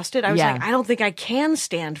exhausted. I was Yeah. like, I don't think I can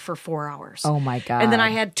stand for 4 hours. Oh, my God. And then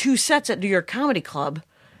I had 2 sets at New York Comedy Club,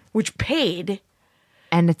 which paid,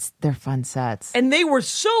 and they're fun sets. and they were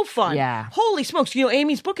so fun. Yeah. Holy smokes.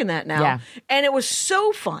 Amy's booking that now. Yeah. And it was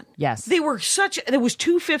so fun. Yes. There was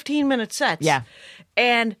 2 15-minute sets. Yeah.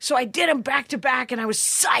 And so I did them back to back, and I was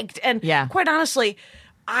psyched. And Yeah. quite honestly,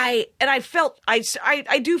 I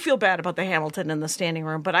do feel bad about the Hamilton and the standing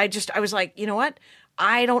room, but I was like, you know what?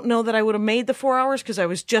 I don't know that I would have made the 4 hours because I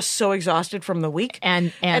was just so exhausted from the week.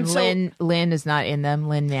 And so- Lynn is not in them.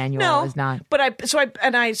 Lynn Manuel is not. But I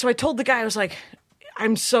told the guy, I was like,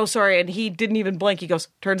 I'm so sorry, and he didn't even blink. He goes,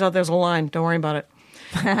 turns out there's a line. Don't worry about it.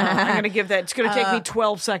 I'm going to give that. It's going to take me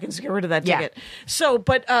 12 seconds to get rid of that Yeah. ticket. So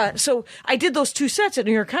I did those 2 sets at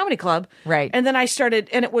New York Comedy Club. Right. And then I started,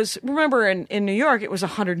 and it was, remember in New York, it was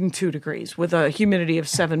 102 degrees with a humidity of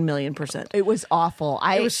 7,000,000%. It was awful.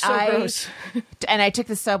 It was so gross. And I took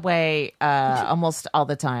the subway almost all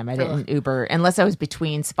the time. I didn't Uber unless I was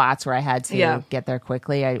between spots where I had to get there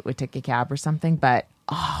quickly. I would take a cab or something. But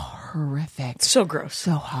horrific. So gross.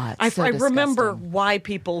 So hot. I so remember disgusting. why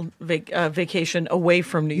people vacation away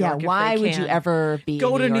from New York. Yeah, if why they would can. you ever be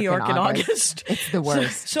go in to New York in August? August? It's the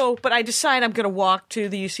worst. But I decide I'm going to walk to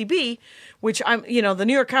the UCB, which the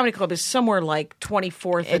New York Comedy Club is somewhere like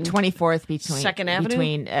 24th At and 24th between Second Avenue?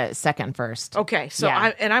 between Second and First. Okay, so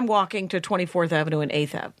Yeah. I'm walking to 24th Avenue and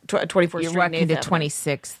 8th Ave, 24th You're Street and walking 8th to Avenue.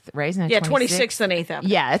 26th, right? Isn't it Yeah, 26th? 26th and 8th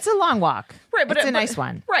Avenue. Yeah, it's a long walk. Right, but it's a nice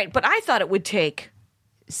one. Right, but I thought it would take.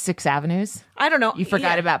 6 avenues. I don't know. You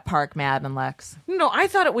forgot yeah. about Park, Mad, and Lex. No, I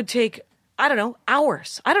thought it would take. I don't know,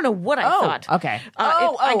 hours. I don't know what I thought. Okay.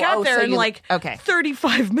 I got there so in you- like okay.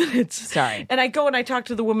 35 minutes. Sorry. And I go and I talk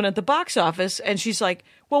to the woman at the box office, and she's like,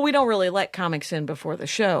 well, we don't really let comics in before the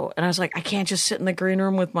show. And I was like, I can't just sit in the green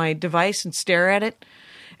room with my device and stare at it.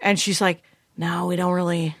 And she's like, no, we don't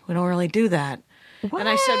really do that. And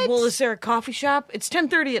I said, well, is there a coffee shop? It's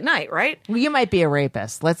 10:30 at night, right? Well, you might be a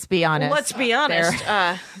rapist. Let's be honest. Let's be honest.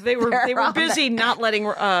 They were busy not letting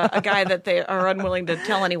a guy that they are unwilling to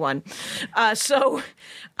tell anyone. So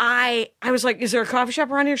I was like, "Is there a coffee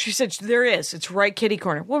shop around here?" She said, "There is. It's right kitty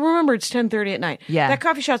corner." Well, remember, it's 10:30 at night. Yeah. That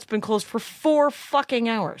coffee shop's been closed for 4 fucking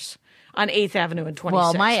hours on 8th Avenue and 26th.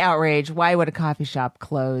 Well, my outrage, why would a coffee shop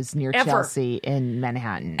close near Ever. Chelsea in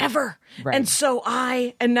Manhattan? Ever. Right. And so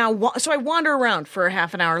I wander around for a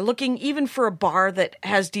half an hour looking even for a bar that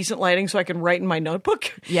has decent lighting so I can write in my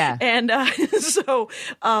notebook. Yeah. And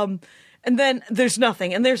and then there's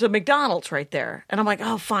nothing. And there's a McDonald's right there. And I'm like,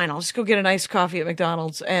 oh, fine. I'll just go get an iced coffee at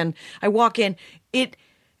McDonald's. And I walk in.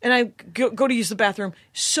 And I go to use the bathroom.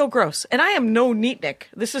 So gross. And I am no neatnik.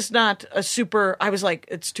 This is not a super... I was like,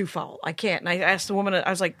 it's too foul. I can't. And I asked the woman, I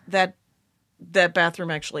was like, that bathroom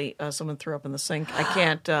actually, someone threw up in the sink. I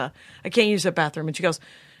can't use that bathroom. And she goes,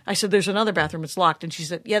 I said, there's another bathroom. It's locked. And she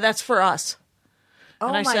said, yeah, that's for us. Oh,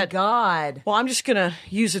 and I my said, God. well, I'm just going to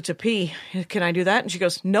use it to pee. Can I do that? And she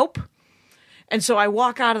goes, nope. And so I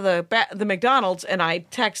walk out of the McDonald's and I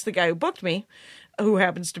text the guy who booked me, who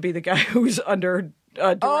happens to be the guy who's under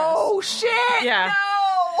duress. Oh, shit. Yeah.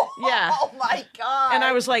 No. Yeah. Oh, my God. And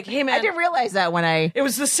I was like, hey, man. I didn't realize that when I... It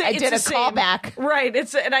was the same. I did a callback. Right.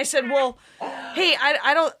 And I said, well, hey,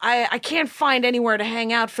 I can't find anywhere to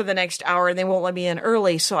hang out for the next hour and they won't let me in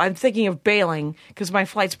early. So I'm thinking of bailing because my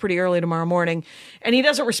flight's pretty early tomorrow morning. And he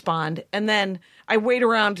doesn't respond. And then I wait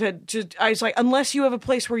around to I was like, unless you have a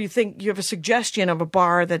place where you think you have a suggestion of a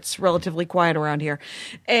bar that's relatively quiet around here.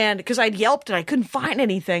 And because I'd Yelped and I couldn't find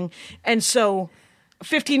anything. And so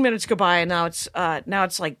 15 minutes go by and now it's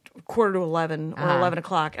like 11:15 or 11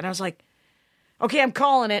 o'clock. And I was like, okay, I'm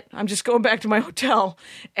calling it. I'm just going back to my hotel.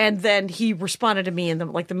 And then he responded to me in the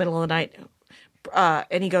middle of the night.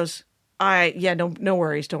 And he goes, no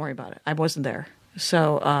worries. Don't worry about it. I wasn't there.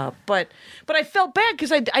 So, but I felt bad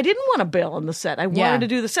because I didn't want to bail on the set. I wanted to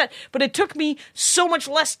do the set, but it took me so much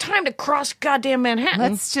less time to cross goddamn Manhattan.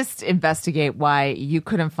 Let's just investigate why you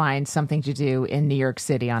couldn't find something to do in New York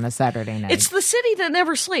City on a Saturday night. It's the city that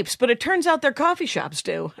never sleeps, but it turns out their coffee shops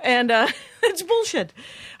do. And it's bullshit.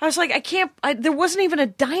 I was like, there wasn't even a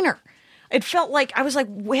diner. It felt like, I was like,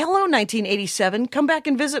 well, hello, 1987. Come back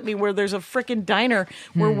and visit me where there's a frickin' diner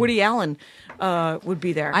where Woody Allen would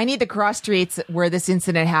be there. I need the cross streets where this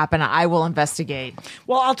incident happened. I will investigate.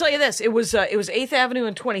 Well, I'll tell you this. It was 8th Avenue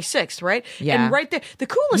and 26th, right? Yeah. And right there, the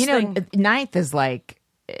coolest thing 9th is like...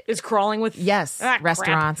 is crawling with... Yes, crap.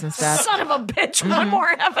 restaurants and stuff. Son of a bitch, one more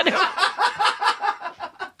avenue.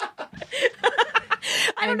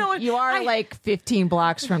 I don't know. You are like 15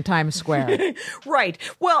 blocks from Times Square. Right.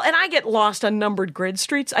 Well, and I get lost on numbered grid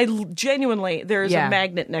streets. Genuinely, there is a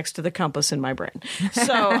magnet next to the compass in my brain.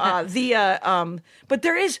 So but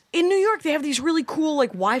there is in New York. They have these really cool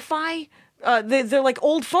like Wi-Fi. They're like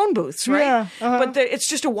old phone booths, right? Yeah, But it's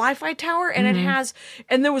just a Wi-Fi tower, and it has.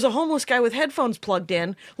 And there was a homeless guy with headphones plugged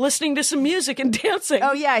in, listening to some music and dancing.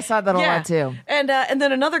 Oh yeah, I saw that a lot too. And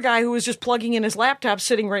then another guy who was just plugging in his laptop,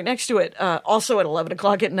 sitting right next to it, also at 11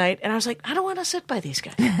 o'clock at night. And I was like, I don't want to sit by these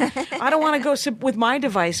guys. I don't want to go sit with my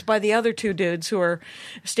device by the other two dudes who are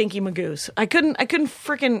stinky magoos. I couldn't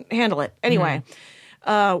freaking handle it. Anyway,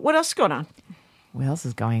 what else is going on? What else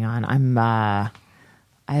is going on?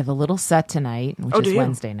 I have a little set tonight, which is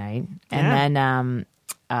Wednesday night, and then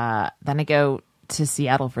I go to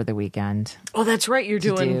Seattle for the weekend. Oh, that's right. You're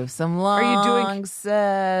to doing do some long Are you doing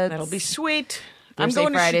sets. That'll be sweet. Thursday, I'm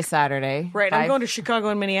going Friday, to Saturday. Right. I'm going to Chicago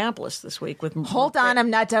and Minneapolis this week with. Hold on, I'm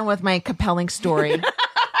not done with my compelling story.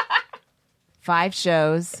 5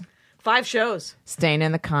 shows. 5 shows. Staying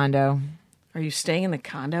in the condo. Are you staying in the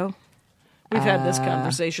condo? We've had this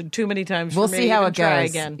conversation too many times. We'll for me see to how even it try goes.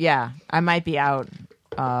 again. Yeah, I might be out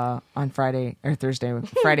on Friday or Thursday,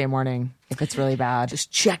 Friday morning if it's really bad.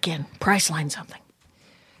 Just check in, Priceline something.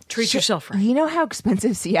 Treat yourself right. You know how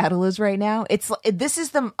expensive Seattle is right now? This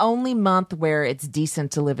is the only month where it's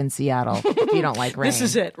decent to live in Seattle if you don't like rain. This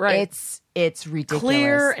is it, right? It's ridiculous.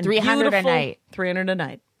 Clear and 300 beautiful. a night. 300 a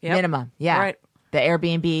night. Yep. Minimum. Yeah. Right. The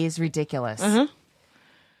Airbnb is ridiculous.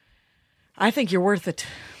 I think you're worth it.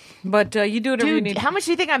 But you do whatever you Dude, need. how much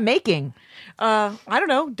do you think I'm making? I don't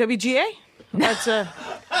know. WGA? That's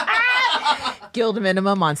Guild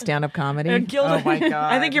minimum on stand-up comedy. Oh my God.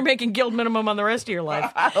 I think you're making guild minimum on the rest of your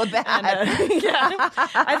life. Oh, that. Yeah,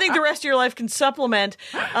 I think the rest of your life can supplement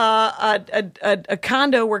a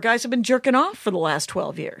condo where guys have been jerking off for the last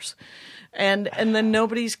 12 years, and then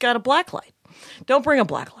nobody's got a black light. Don't bring a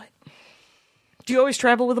black light. Do you always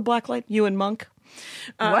travel with a black light? You and Monk?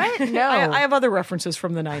 What? No. I have other references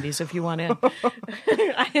from the 90s if you want in.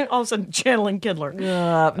 I all of a sudden channeling Kidler.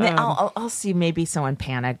 I'll see. Maybe someone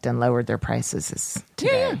panicked and lowered their prices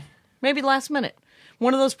today. Yeah. Maybe last minute.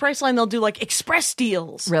 One of those Priceline, they'll do like express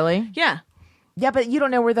deals. Really? Yeah. Yeah, but you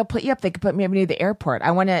don't know where they'll put you up. They could put me up near the airport.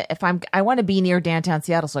 I want to be near downtown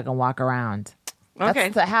Seattle so I can walk around. Okay.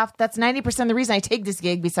 That's 90% of the reason I take this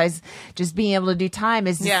gig, besides just being able to do time,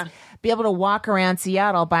 is just be able to walk around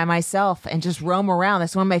Seattle by myself and just roam around.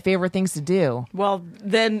 That's one of my favorite things to do. Well,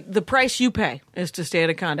 then the price you pay is to stay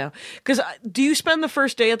at a condo. Because do you spend the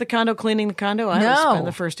first day at the condo cleaning the condo? I don't spend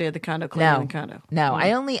the first day at the condo cleaning the condo. No,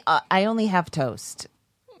 I only have toast.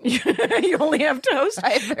 You only have toast?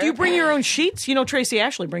 Do you bring your own sheets? You know, Tracy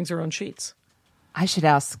Ashley brings her own sheets. I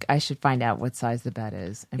should find out what size the bed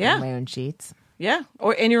is and bring my own sheets. Yeah,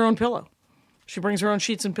 and your own pillow. She brings her own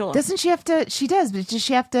sheets and pillows. Doesn't she have to? She does, but does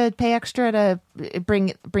she have to pay extra to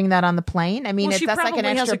bring that on the plane? I mean, well, that's like an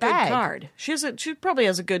extra has a bag. good card. She probably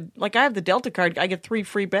has a good. Like I have the Delta card. I get 3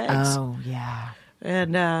 free bags. Oh yeah,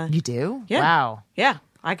 and you do? Yeah. Wow. Yeah,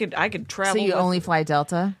 I could travel. So you only fly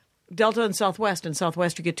Delta? Delta and Southwest. In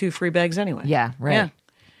Southwest, you get 2 free bags anyway. Yeah, right. Yeah.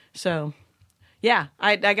 So, yeah,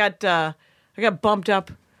 I got bumped up.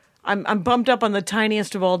 I'm bumped up on the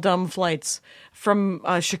tiniest of all dumb flights from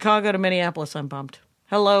Chicago to Minneapolis. I'm bumped.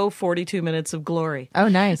 Hello, 42 minutes of glory. Oh,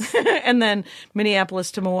 nice. And then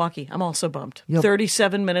Minneapolis to Milwaukee. I'm also bumped.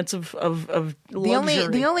 37 minutes of luxury.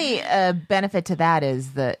 The only benefit to that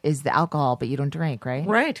is the alcohol, but you don't drink, right?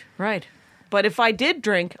 Right. But if I did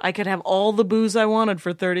drink, I could have all the booze I wanted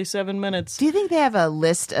for 37 minutes. Do you think they have a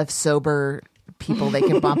list of sober people they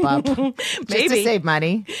can bump up just to save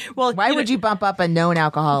money? Well, why would you bump up a known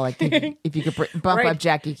alcoholic if you could bump up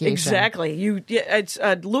Jackie Cation? Exactly. It's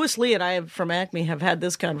Louis Lee and I from Acme have had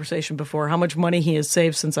this conversation before. How much money he has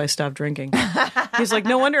saved since I stopped drinking. He's like,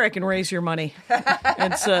 no wonder I can raise your money.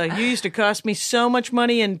 It's you used to cost me so much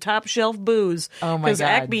money in top shelf booze. Oh my God! Because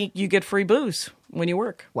Acme, you get free booze when you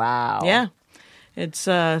work. Wow. Yeah. It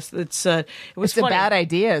was it's funny. a bad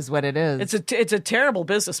idea, is what it is. It's a terrible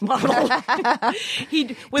business model. How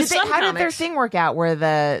did their thing work out where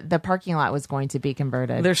the parking lot was going to be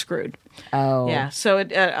converted? They're screwed. Oh, yeah. So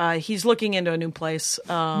he's looking into a new place.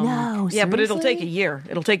 No, yeah, but it'll seriously? take a year.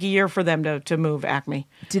 It'll take a year for them to move Acme.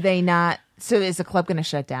 Do they not? So is the club going to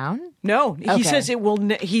shut down? No, he Okay. says it will.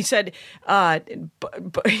 He said, by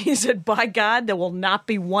God, there will not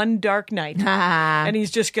be one dark night, and he's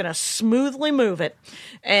just going to smoothly move it.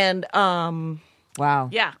 And Wow.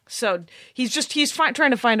 yeah, so he's trying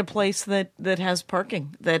to find a place that has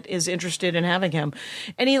parking that is interested in having him,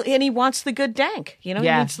 and he wants the good dank. You know, he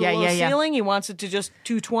needs the low ceiling. He wants it to just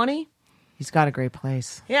 220. He's got a great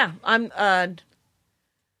place. Yeah,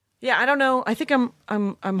 yeah, I don't know. I think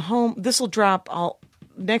I'm home. This will drop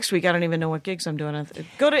next week. I don't even know what gigs I'm doing.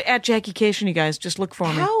 Go to @JackieCation, you guys. Just look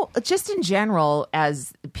for me. Just in general,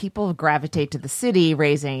 as people gravitate to the city,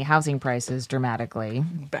 raising housing prices dramatically,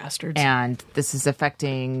 Bastards. and this is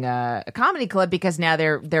affecting a comedy club because now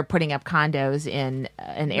they're putting up condos in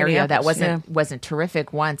an area that wasn't terrific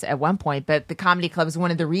at one point, but the comedy club is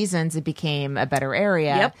one of the reasons it became a better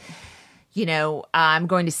area. Yep. You know, I'm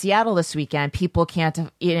going to Seattle this weekend. People can't,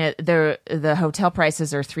 the hotel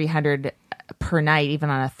prices are $300 per night, even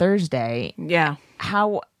on a Thursday. Yeah.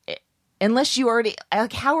 Unless you already,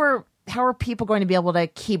 like, how are people going to be able to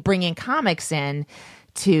keep bringing comics in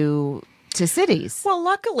to cities? Well,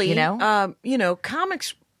 luckily,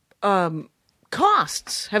 comics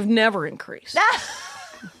costs have never increased.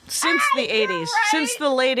 Since the 80s, right. Since the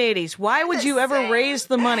late 80s. Why would you ever raise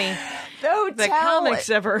the money that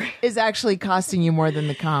comics ever is actually costing you more than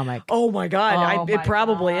the comic? Oh my God, it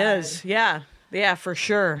probably God. is. Yeah, for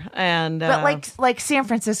sure. And but like San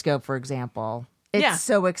Francisco, for example, it's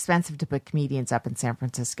so expensive to put comedians up in San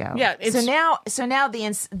Francisco. Yeah. So now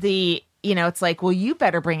the it's like, well, you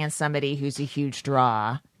better bring in somebody who's a huge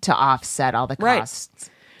draw to offset all the costs.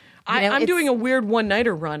 Right. I'm doing a weird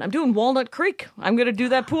one-nighter run. I'm doing Walnut Creek. I'm going to do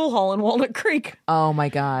that pool hall in Walnut Creek. Oh, my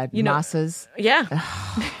God. Masas. Yeah.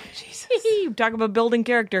 Oh, Jesus. Talk about building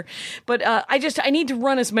character. But I need to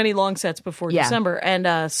run as many long sets before December.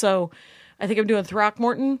 And so I think I'm doing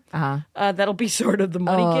Throckmorton. Uh-huh. That'll be sort of the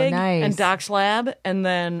money gig. Nice. And Doc's Lab. And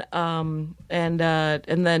then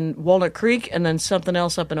Walnut Creek. And then something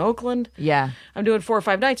else up in Oakland. Yeah. I'm doing 4 or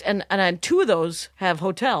 5 nights. And 2 of those have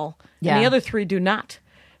hotel. Yeah. and the other 3 do not.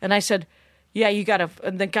 And I said, yeah, you got to,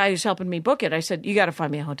 and the guy who's helping me book it, I said, you got to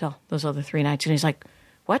find me a hotel those other 3 nights. And he's like,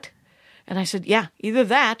 what? And I said, yeah, either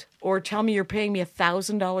that or tell me you're paying me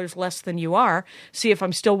 $1,000 less than you are, see if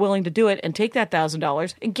I'm still willing to do it, and take that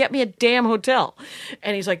 $1,000 and get me a damn hotel.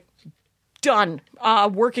 And he's like, done,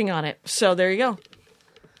 working on it. So there you go.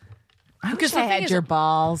 I Because wish I the thing had is- your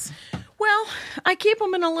balls. Well, I keep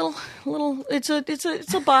them in a little. It's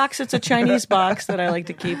a box. It's a Chinese box that I like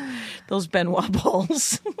to keep those Benoit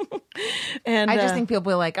balls. And I just think people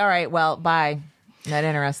will be like, all right, well, bye. Not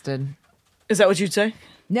interested. is that what you'd say?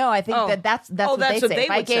 No, I think Oh. that's Oh, what that's they what say. they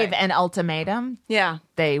If I would gave say. an ultimatum, Yeah.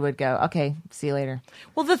 they would go, okay, see you later.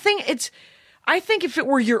 Well, the thing I think if it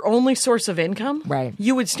were your only source of income, Right.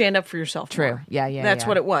 you would stand up for yourself. True. more. Yeah. That's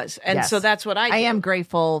what it was, and Yes. so that's what I do. am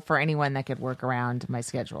grateful for anyone that could work around my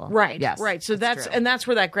schedule. Right. Yes. Right. So that's true. and that's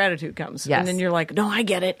where that gratitude comes. Yes. And then you're like, no, I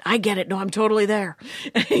get it. No, I'm totally there.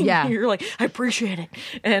 And Yeah. You're like, I appreciate it.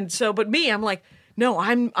 And so, but me, I'm like, no,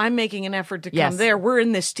 I'm making an effort to come Yes. there. We're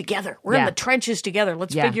in this together. We're in Yeah. the trenches together.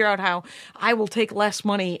 Let's Yeah. figure out how I will take less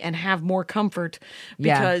money and have more comfort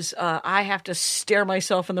Yeah. because I have to stare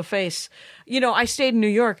myself in the face. You know, I stayed in New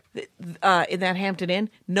York in that Hampton Inn.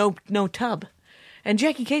 No tub. And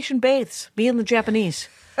Jackie Cation bathes. Me and the Japanese.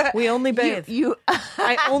 We only bathe. You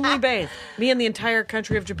I only bathe. Me and the entire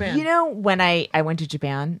country of Japan. You know, when I went to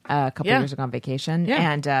Japan a couple Yeah. years ago on vacation,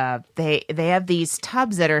 Yeah. and they have these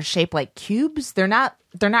tubs that are shaped like cubes. They're not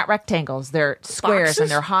rectangles. They're squares Boxes?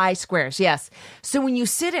 and they're high squares. Yes. So when you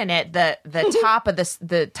sit in it, the top of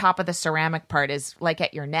the ceramic part is like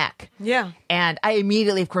at your neck. Yeah. And I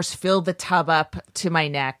immediately, of course, filled the tub up to my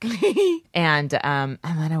neck, and then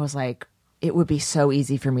I was like, it would be so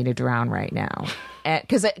easy for me to drown right now.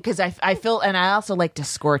 Because I feel, and I also like to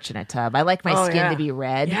scorch in a tub. I like my Oh, skin yeah. to be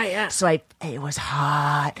red. Yeah. So it was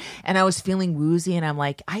hot, and I was feeling woozy, and I'm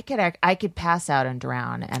like, I could pass out and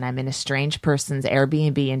drown. And I'm in a strange person's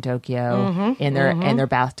Airbnb in Tokyo in their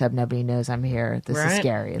bathtub. Nobody knows I'm here. This is Right.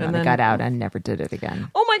 scary. And And then I then- got out and never did it again.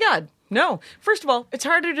 Oh my God. No. First of all, it's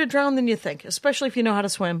harder to drown than you think, especially if you know how to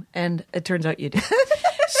swim, and it turns out you do.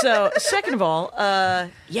 So, second of all,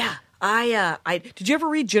 yeah. I did you ever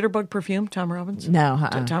read Jitterbug Perfume, Tom Robbins? No,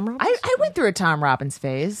 Tom Robbins? I went through a Tom Robbins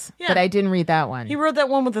phase, Yeah. but I didn't read that one. He wrote that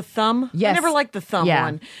one with the thumb. I Yes. never liked the thumb Yeah.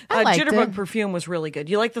 one. I liked Jitterbug it. Perfume was really good.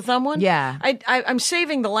 You like the thumb one? Yeah. I'm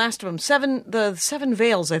saving the last of them. The Seven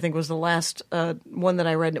Veils, I think, was the last one that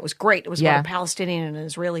I read, and it was great. It was Yeah. about a Palestinian and an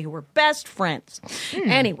Israeli who were best friends. Hmm.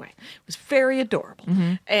 Anyway, it was very adorable.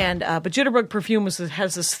 Mm-hmm. And but Jitterbug Perfume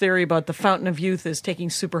has this theory about the fountain of youth is taking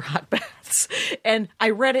super hot baths. And I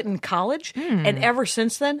read it in college, Hmm. and ever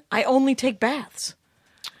since then, I only take baths.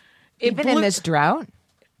 It Even in blew- this drought?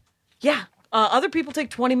 yeah. Other people take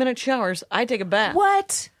 20-minute showers. I take a bath.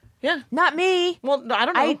 What? Yeah. Not me. Well, I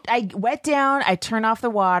don't know. I wet down. I turn off the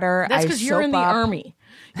water. That's I because you're in the soap up. army.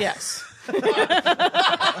 Yes.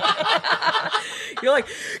 You're like,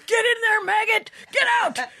 get in there, maggot. Get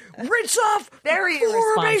out. Rinse off. Very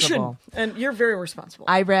formation. irresponsible. And you're very responsible.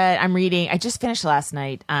 I just finished last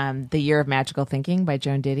night The Year of Magical Thinking by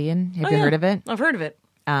Joan Didion. Have you yeah. heard of it? I've heard of it.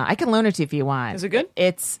 I can loan it to you if you want. Is it good?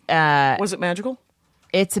 It's Was it magical?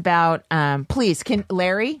 it's about please, can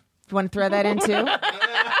Larry, you want to throw that in too?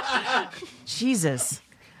 Jesus.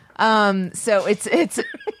 So it's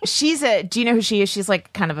do you know who she is? She's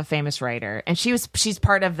like kind of a famous writer, and she's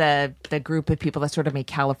part of the group of people that sort of made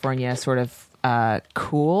California sort of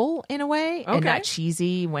cool in a way and Okay. not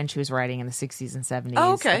cheesy when she was writing in the 60s and 70s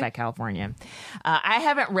Oh, okay. about California. I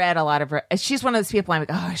haven't read a lot of her. She's one of those people I'm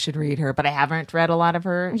like, oh, I should read her, but I haven't read a lot of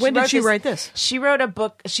her. When did wrote she write this? She wrote a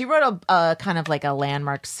book. She wrote a kind of like a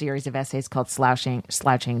landmark series of essays called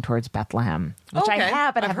Slouching Towards Bethlehem, which I Okay.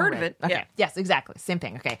 have, but I I've haven't heard of read. it. Okay. Yeah. Yes, exactly. Same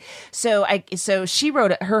thing. Okay. So she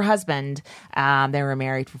wrote it. Her husband, they were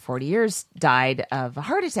married for 40 years, died of a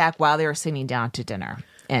heart attack while they were sitting down to dinner.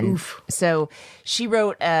 And so she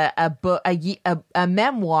wrote a book, a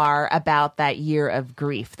memoir about that year of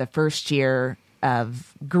grief, the first year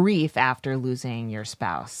of grief after losing your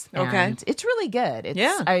spouse. Okay. And it's really good.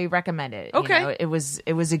 Yeah. I recommend it. Okay. You know, it was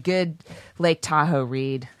a good Lake Tahoe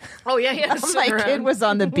read. Oh, yeah. My kid was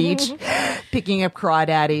on the beach picking up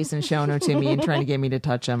crawdaddies and showing them to me and trying to get me to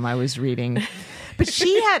touch them. I was reading. But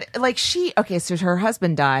she had, so her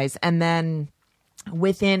husband dies, and then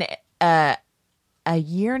within a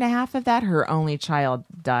year and a half of that, her only child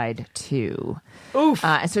died too. Oof.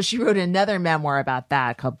 And so she wrote another memoir about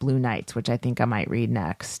that called Blue Nights, which I think I might read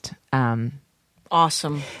next.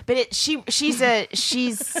 Awesome. But she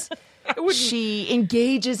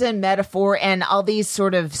engages in metaphor and all these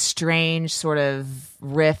sort of strange sort of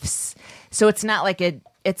riffs. So it's not like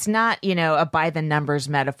it's not, a by the numbers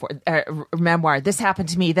memoir. This happened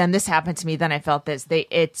to me, then this happened to me, then I felt this.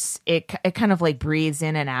 It kind of like breathes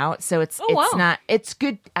in and out. So it's not, it's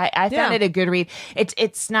good. I found it a good read.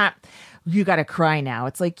 It's not, you got to cry now.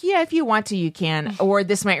 It's like, yeah, if you want to, you can, or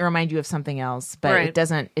this might remind you of something else, but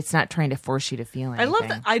it's not trying to force you to feel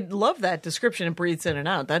anything. I love that description. It breathes in and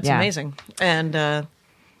out. That's amazing. And,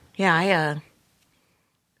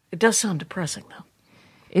 it does sound depressing though.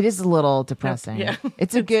 It is a little depressing. Yeah.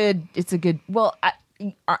 It's a good, well,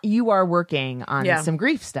 you are working on some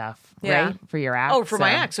grief stuff, right? For your act. Oh, for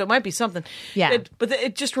my act. So it might be something. Yeah. But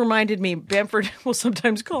it just reminded me, Bamford will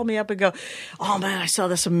sometimes call me up and go, oh man, I saw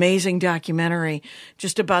this amazing documentary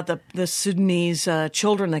just about the Sudanese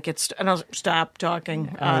children that get, and I was like, stop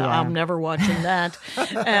talking. I'm never watching that.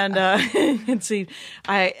 And see,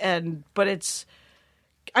 but it's,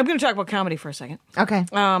 I'm going to talk about comedy for a second. Okay.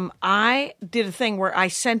 I did a thing where I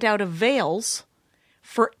sent out avails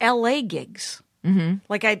for LA gigs. Mm-hmm.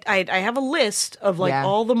 Like I have a list of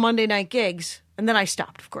all the Monday night gigs, and then I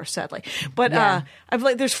stopped, of course, sadly. But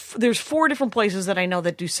I've there's 4 different places that I know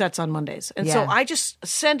that do sets on Mondays, and so I just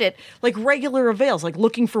send it like regular avails, like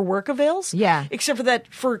looking for work avails. Yeah. Except for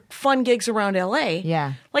that, for fun gigs around LA.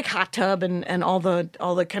 Yeah. Like Hot Tub and all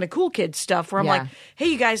the kind of cool kids stuff. Where I'm like, hey,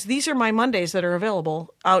 you guys, these are my Mondays that are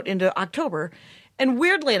available out into October. And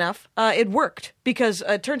weirdly enough, it worked because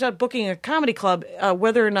it turns out booking a comedy club,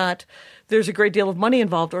 whether or not there's a great deal of money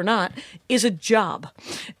involved or not, is a job.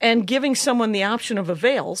 And giving someone the option of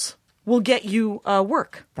avails will get you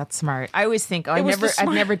work. That's smart. I always think, I've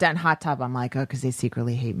never done Hot Tub. I'm like, because they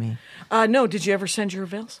secretly hate me. No, did you ever send your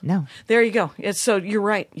avails? No. There you go. So you're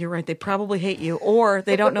right. You're right. They probably hate you, or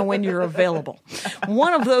they don't know when you're available.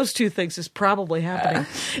 One of those two things is probably happening.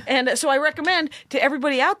 And so I recommend to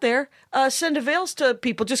everybody out there, send avails to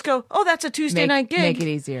people. Just go, oh, that's a Tuesday night gig. Make it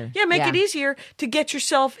easier. Yeah, make it easier to get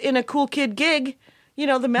yourself in a cool kid gig. The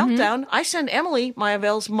meltdown. I send Emily my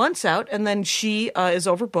avails months out, and then she is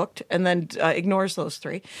overbooked, and then ignores those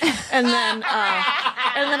 3, and then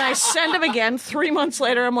I send them again 3 months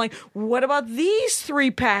later. I'm like, what about these 3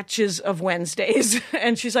 patches of Wednesdays?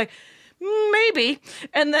 And she's like, maybe.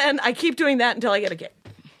 And then I keep doing that until I get a gig.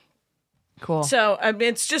 Cool. So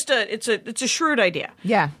it's just it's a shrewd idea.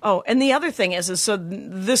 Yeah. Oh, and the other thing is so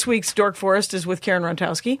this week's Dork Forest is with Karen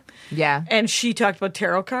Rontowski. Yeah. And she talked about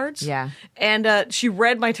tarot cards. Yeah. And she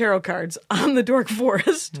read my tarot cards on the Dork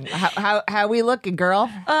Forest. How we looking, girl?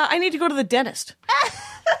 I need to go to the dentist.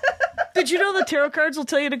 Did you know the tarot cards will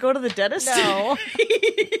tell you to go to the dentist? No.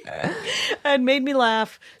 It made me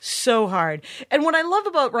laugh so hard. And what I love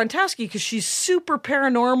about Rontowski, because she's super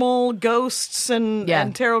paranormal, ghosts and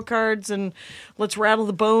tarot cards, and let's rattle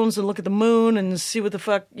the bones and look at the moon and see what the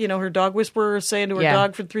fuck, her dog whisperer is saying to her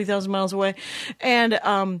dog from 3,000 miles away.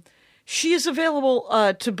 And she is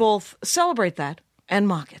available to both celebrate that and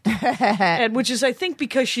mock it. And which is, I think,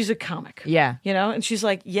 because she's a comic. Yeah. And she's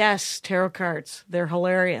like, yes, tarot cards, they're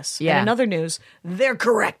hilarious. Yeah. And in other news, they're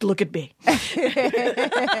correct. Look at me.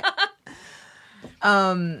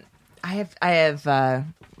 I have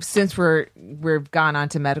since we've gone on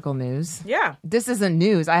to medical news. Yeah. This isn't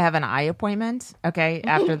news. I have an eye appointment. Okay.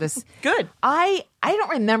 After this. Good. I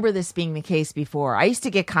don't remember this being the case before. I used to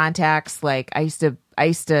get contacts. Like I used to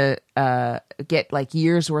get like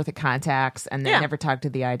years worth of contacts and then never talk to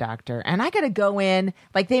the eye doctor. And I got to go in,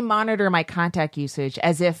 like they monitor my contact usage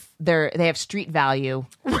as if they have street value.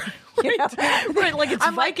 Right, like it's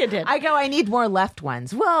Vicodin. I go, I need more left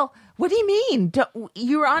ones. Well, what do you mean?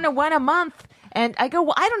 You're on a one a month. And I go,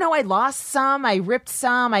 well, I don't know. I lost some. I ripped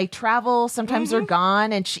some. I travel. Sometimes they're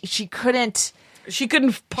gone. And she couldn't. She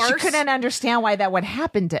couldn't parse. She couldn't understand why that would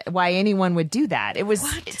happen why anyone would do that. It was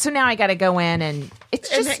so now I got to go in and it's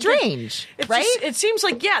just strange, right? It seems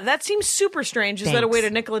like that seems super strange. Is that a way to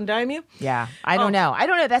nickel and dime you? Yeah, I don't know.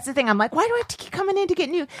 That's the thing. I'm like, why do I have to keep coming in to get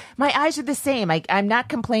new? My eyes are the same. I'm not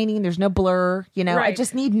complaining. There's no blur. I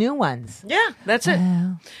just need new ones. Yeah, that's it.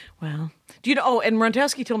 Well. Do you know? Oh, and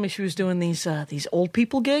Rontowski told me she was doing these old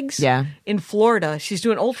people gigs. Yeah, in Florida, she's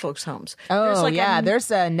doing old folks' homes. Oh, there's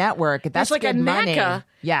a network. That's there's like good a money.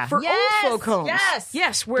 NACA for old folk homes.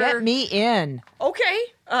 Yes. Where get me in. Okay,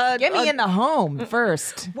 get me in the home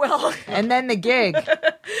first. Well, and then the gig.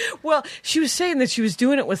 Well, she was saying that she was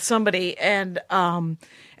doing it with somebody, and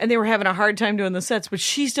they were having a hard time doing the sets, but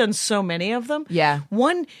she's done so many of them. Yeah.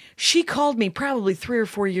 One, she called me probably 3 or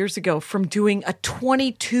 4 years ago from doing a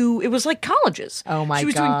 22, it was like colleges. Oh my God. She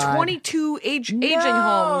was doing 22 aging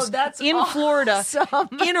homes in Florida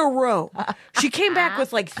in a row. She came back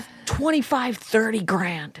with like 25, 30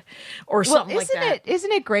 grand or something like that.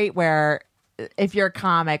 Isn't it great where if you're a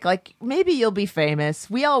comic, like maybe you'll be famous.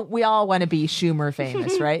 We all want to be Schumer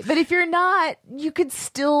famous, right? But if you're not, you could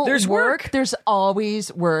still There's work. There's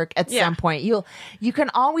always work at some point. You can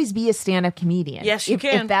always be a stand-up comedian. Yes, you if,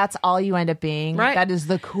 can. If that's all you end up being, Right. that is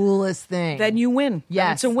the coolest thing. Then you win. Yes.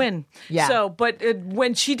 Then it's a win. Yeah. So, but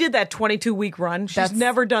when she did that 22-week run, she's That's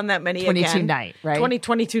never done that many 22 again. night, right?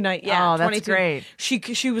 22 night. Yeah. Oh, that's 22. great.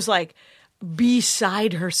 She was like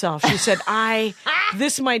beside herself. She said,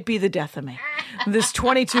 this might be the death of me. This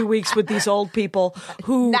 22 weeks with these old people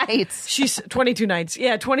who Nights. She's 22 nights.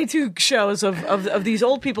 Yeah, 22 shows of these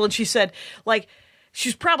old people, and she said, like,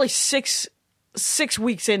 she's probably six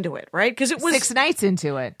weeks into it, right? Because it was 6 nights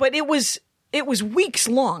into it. but it was weeks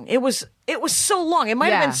long. It was so long. It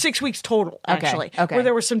might have Yeah. been 6 weeks total, actually, okay. where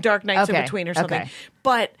there were some dark nights in Okay, between or something. okay.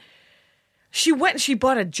 But she went and she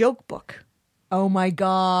bought a joke book. Oh my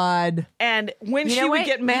God. And when You she know would what?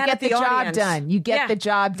 get mad You get at the job audience, done. You get the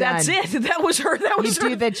job done. That's it. That was her. That You was her.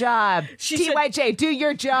 do the job. She said- TYJ, do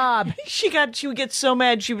your job. She would get so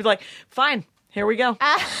mad. She would like, fine, here we go.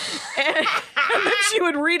 and then she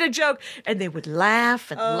would read a joke, and they would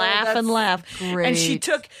laugh and laugh and laugh. And she great.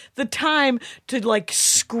 took the time to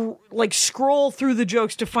scroll through the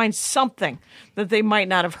jokes to find something that they might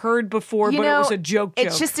not have heard before, but it was a joke.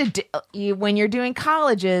 It's just when you're doing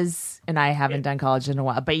colleges, and I haven't done college in a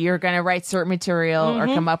while, but you're going to write certain material or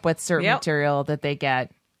come up with certain Yep. material that they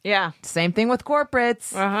get. yeah. Same thing with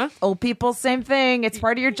corporates. Uh-huh. Old people, same thing. It's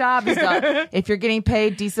part of your job. If you're getting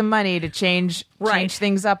paid decent money to change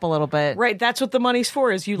things up a little bit. Right, that's what the money's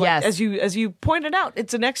for. Is you like Yes. as you pointed out,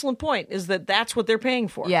 it's an excellent point. Is that's what they're paying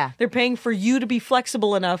for? Yeah. they're paying for you to be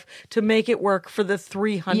flexible enough to make it work for the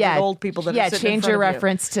 300 old people that are sitting in change front your of you.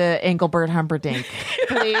 reference to Engelbert Humperdinck,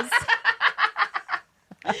 please.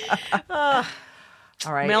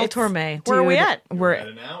 All right, Mel it's- Torme. Where are we dude, at? We're At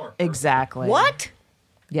an hour. exactly What?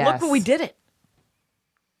 Yes. Look what we did it.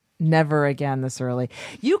 Never again this early.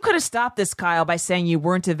 You could have stopped this, Kyle, by saying you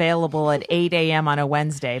weren't available at 8 a.m. on a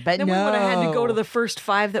Wednesday, but Then no. we would have had to go to the first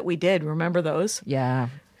 5 that we did. Remember those? Yeah.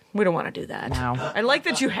 We don't want to do that. No. I like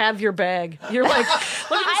that you have your bag. You're like,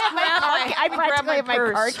 look at this crap. I practically have my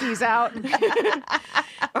car keys out.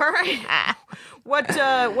 All right.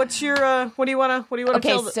 What's your what do you want to Okay,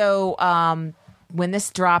 tell so when this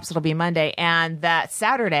drops, it'll be Monday, and that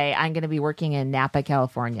Saturday I'm going to be working in Napa,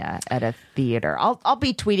 California, at a theater. I'll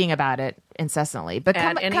be tweeting about it incessantly, but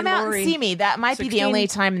At come Annie out and Laurie see me. That might be 16. the only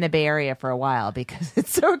time in the Bay Area for a while because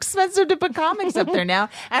it's so expensive to put comics up there now.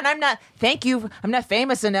 And I'm not. Thank you. I'm not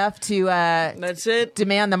famous enough to That's it.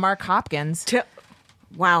 demand the Mark Hopkins.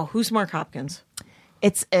 Wow, who's Mark Hopkins?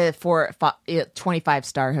 It's for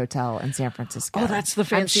 25-star hotel in San Francisco. Oh, that's the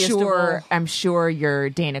fanciest of all. I'm sure your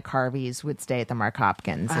Dana Carveys would stay at the Mark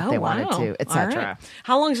Hopkins if they wanted wow. to, etc. All right.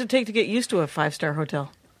 How long does it take to get used to a 5-star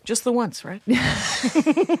hotel? Just the once, right?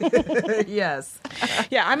 Yes.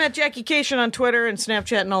 Yeah, I'm at Jackie Cation on Twitter and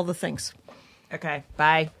Snapchat and all the things. Okay.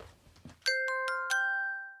 Bye.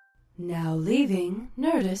 Now leaving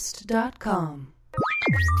Nerdist.com.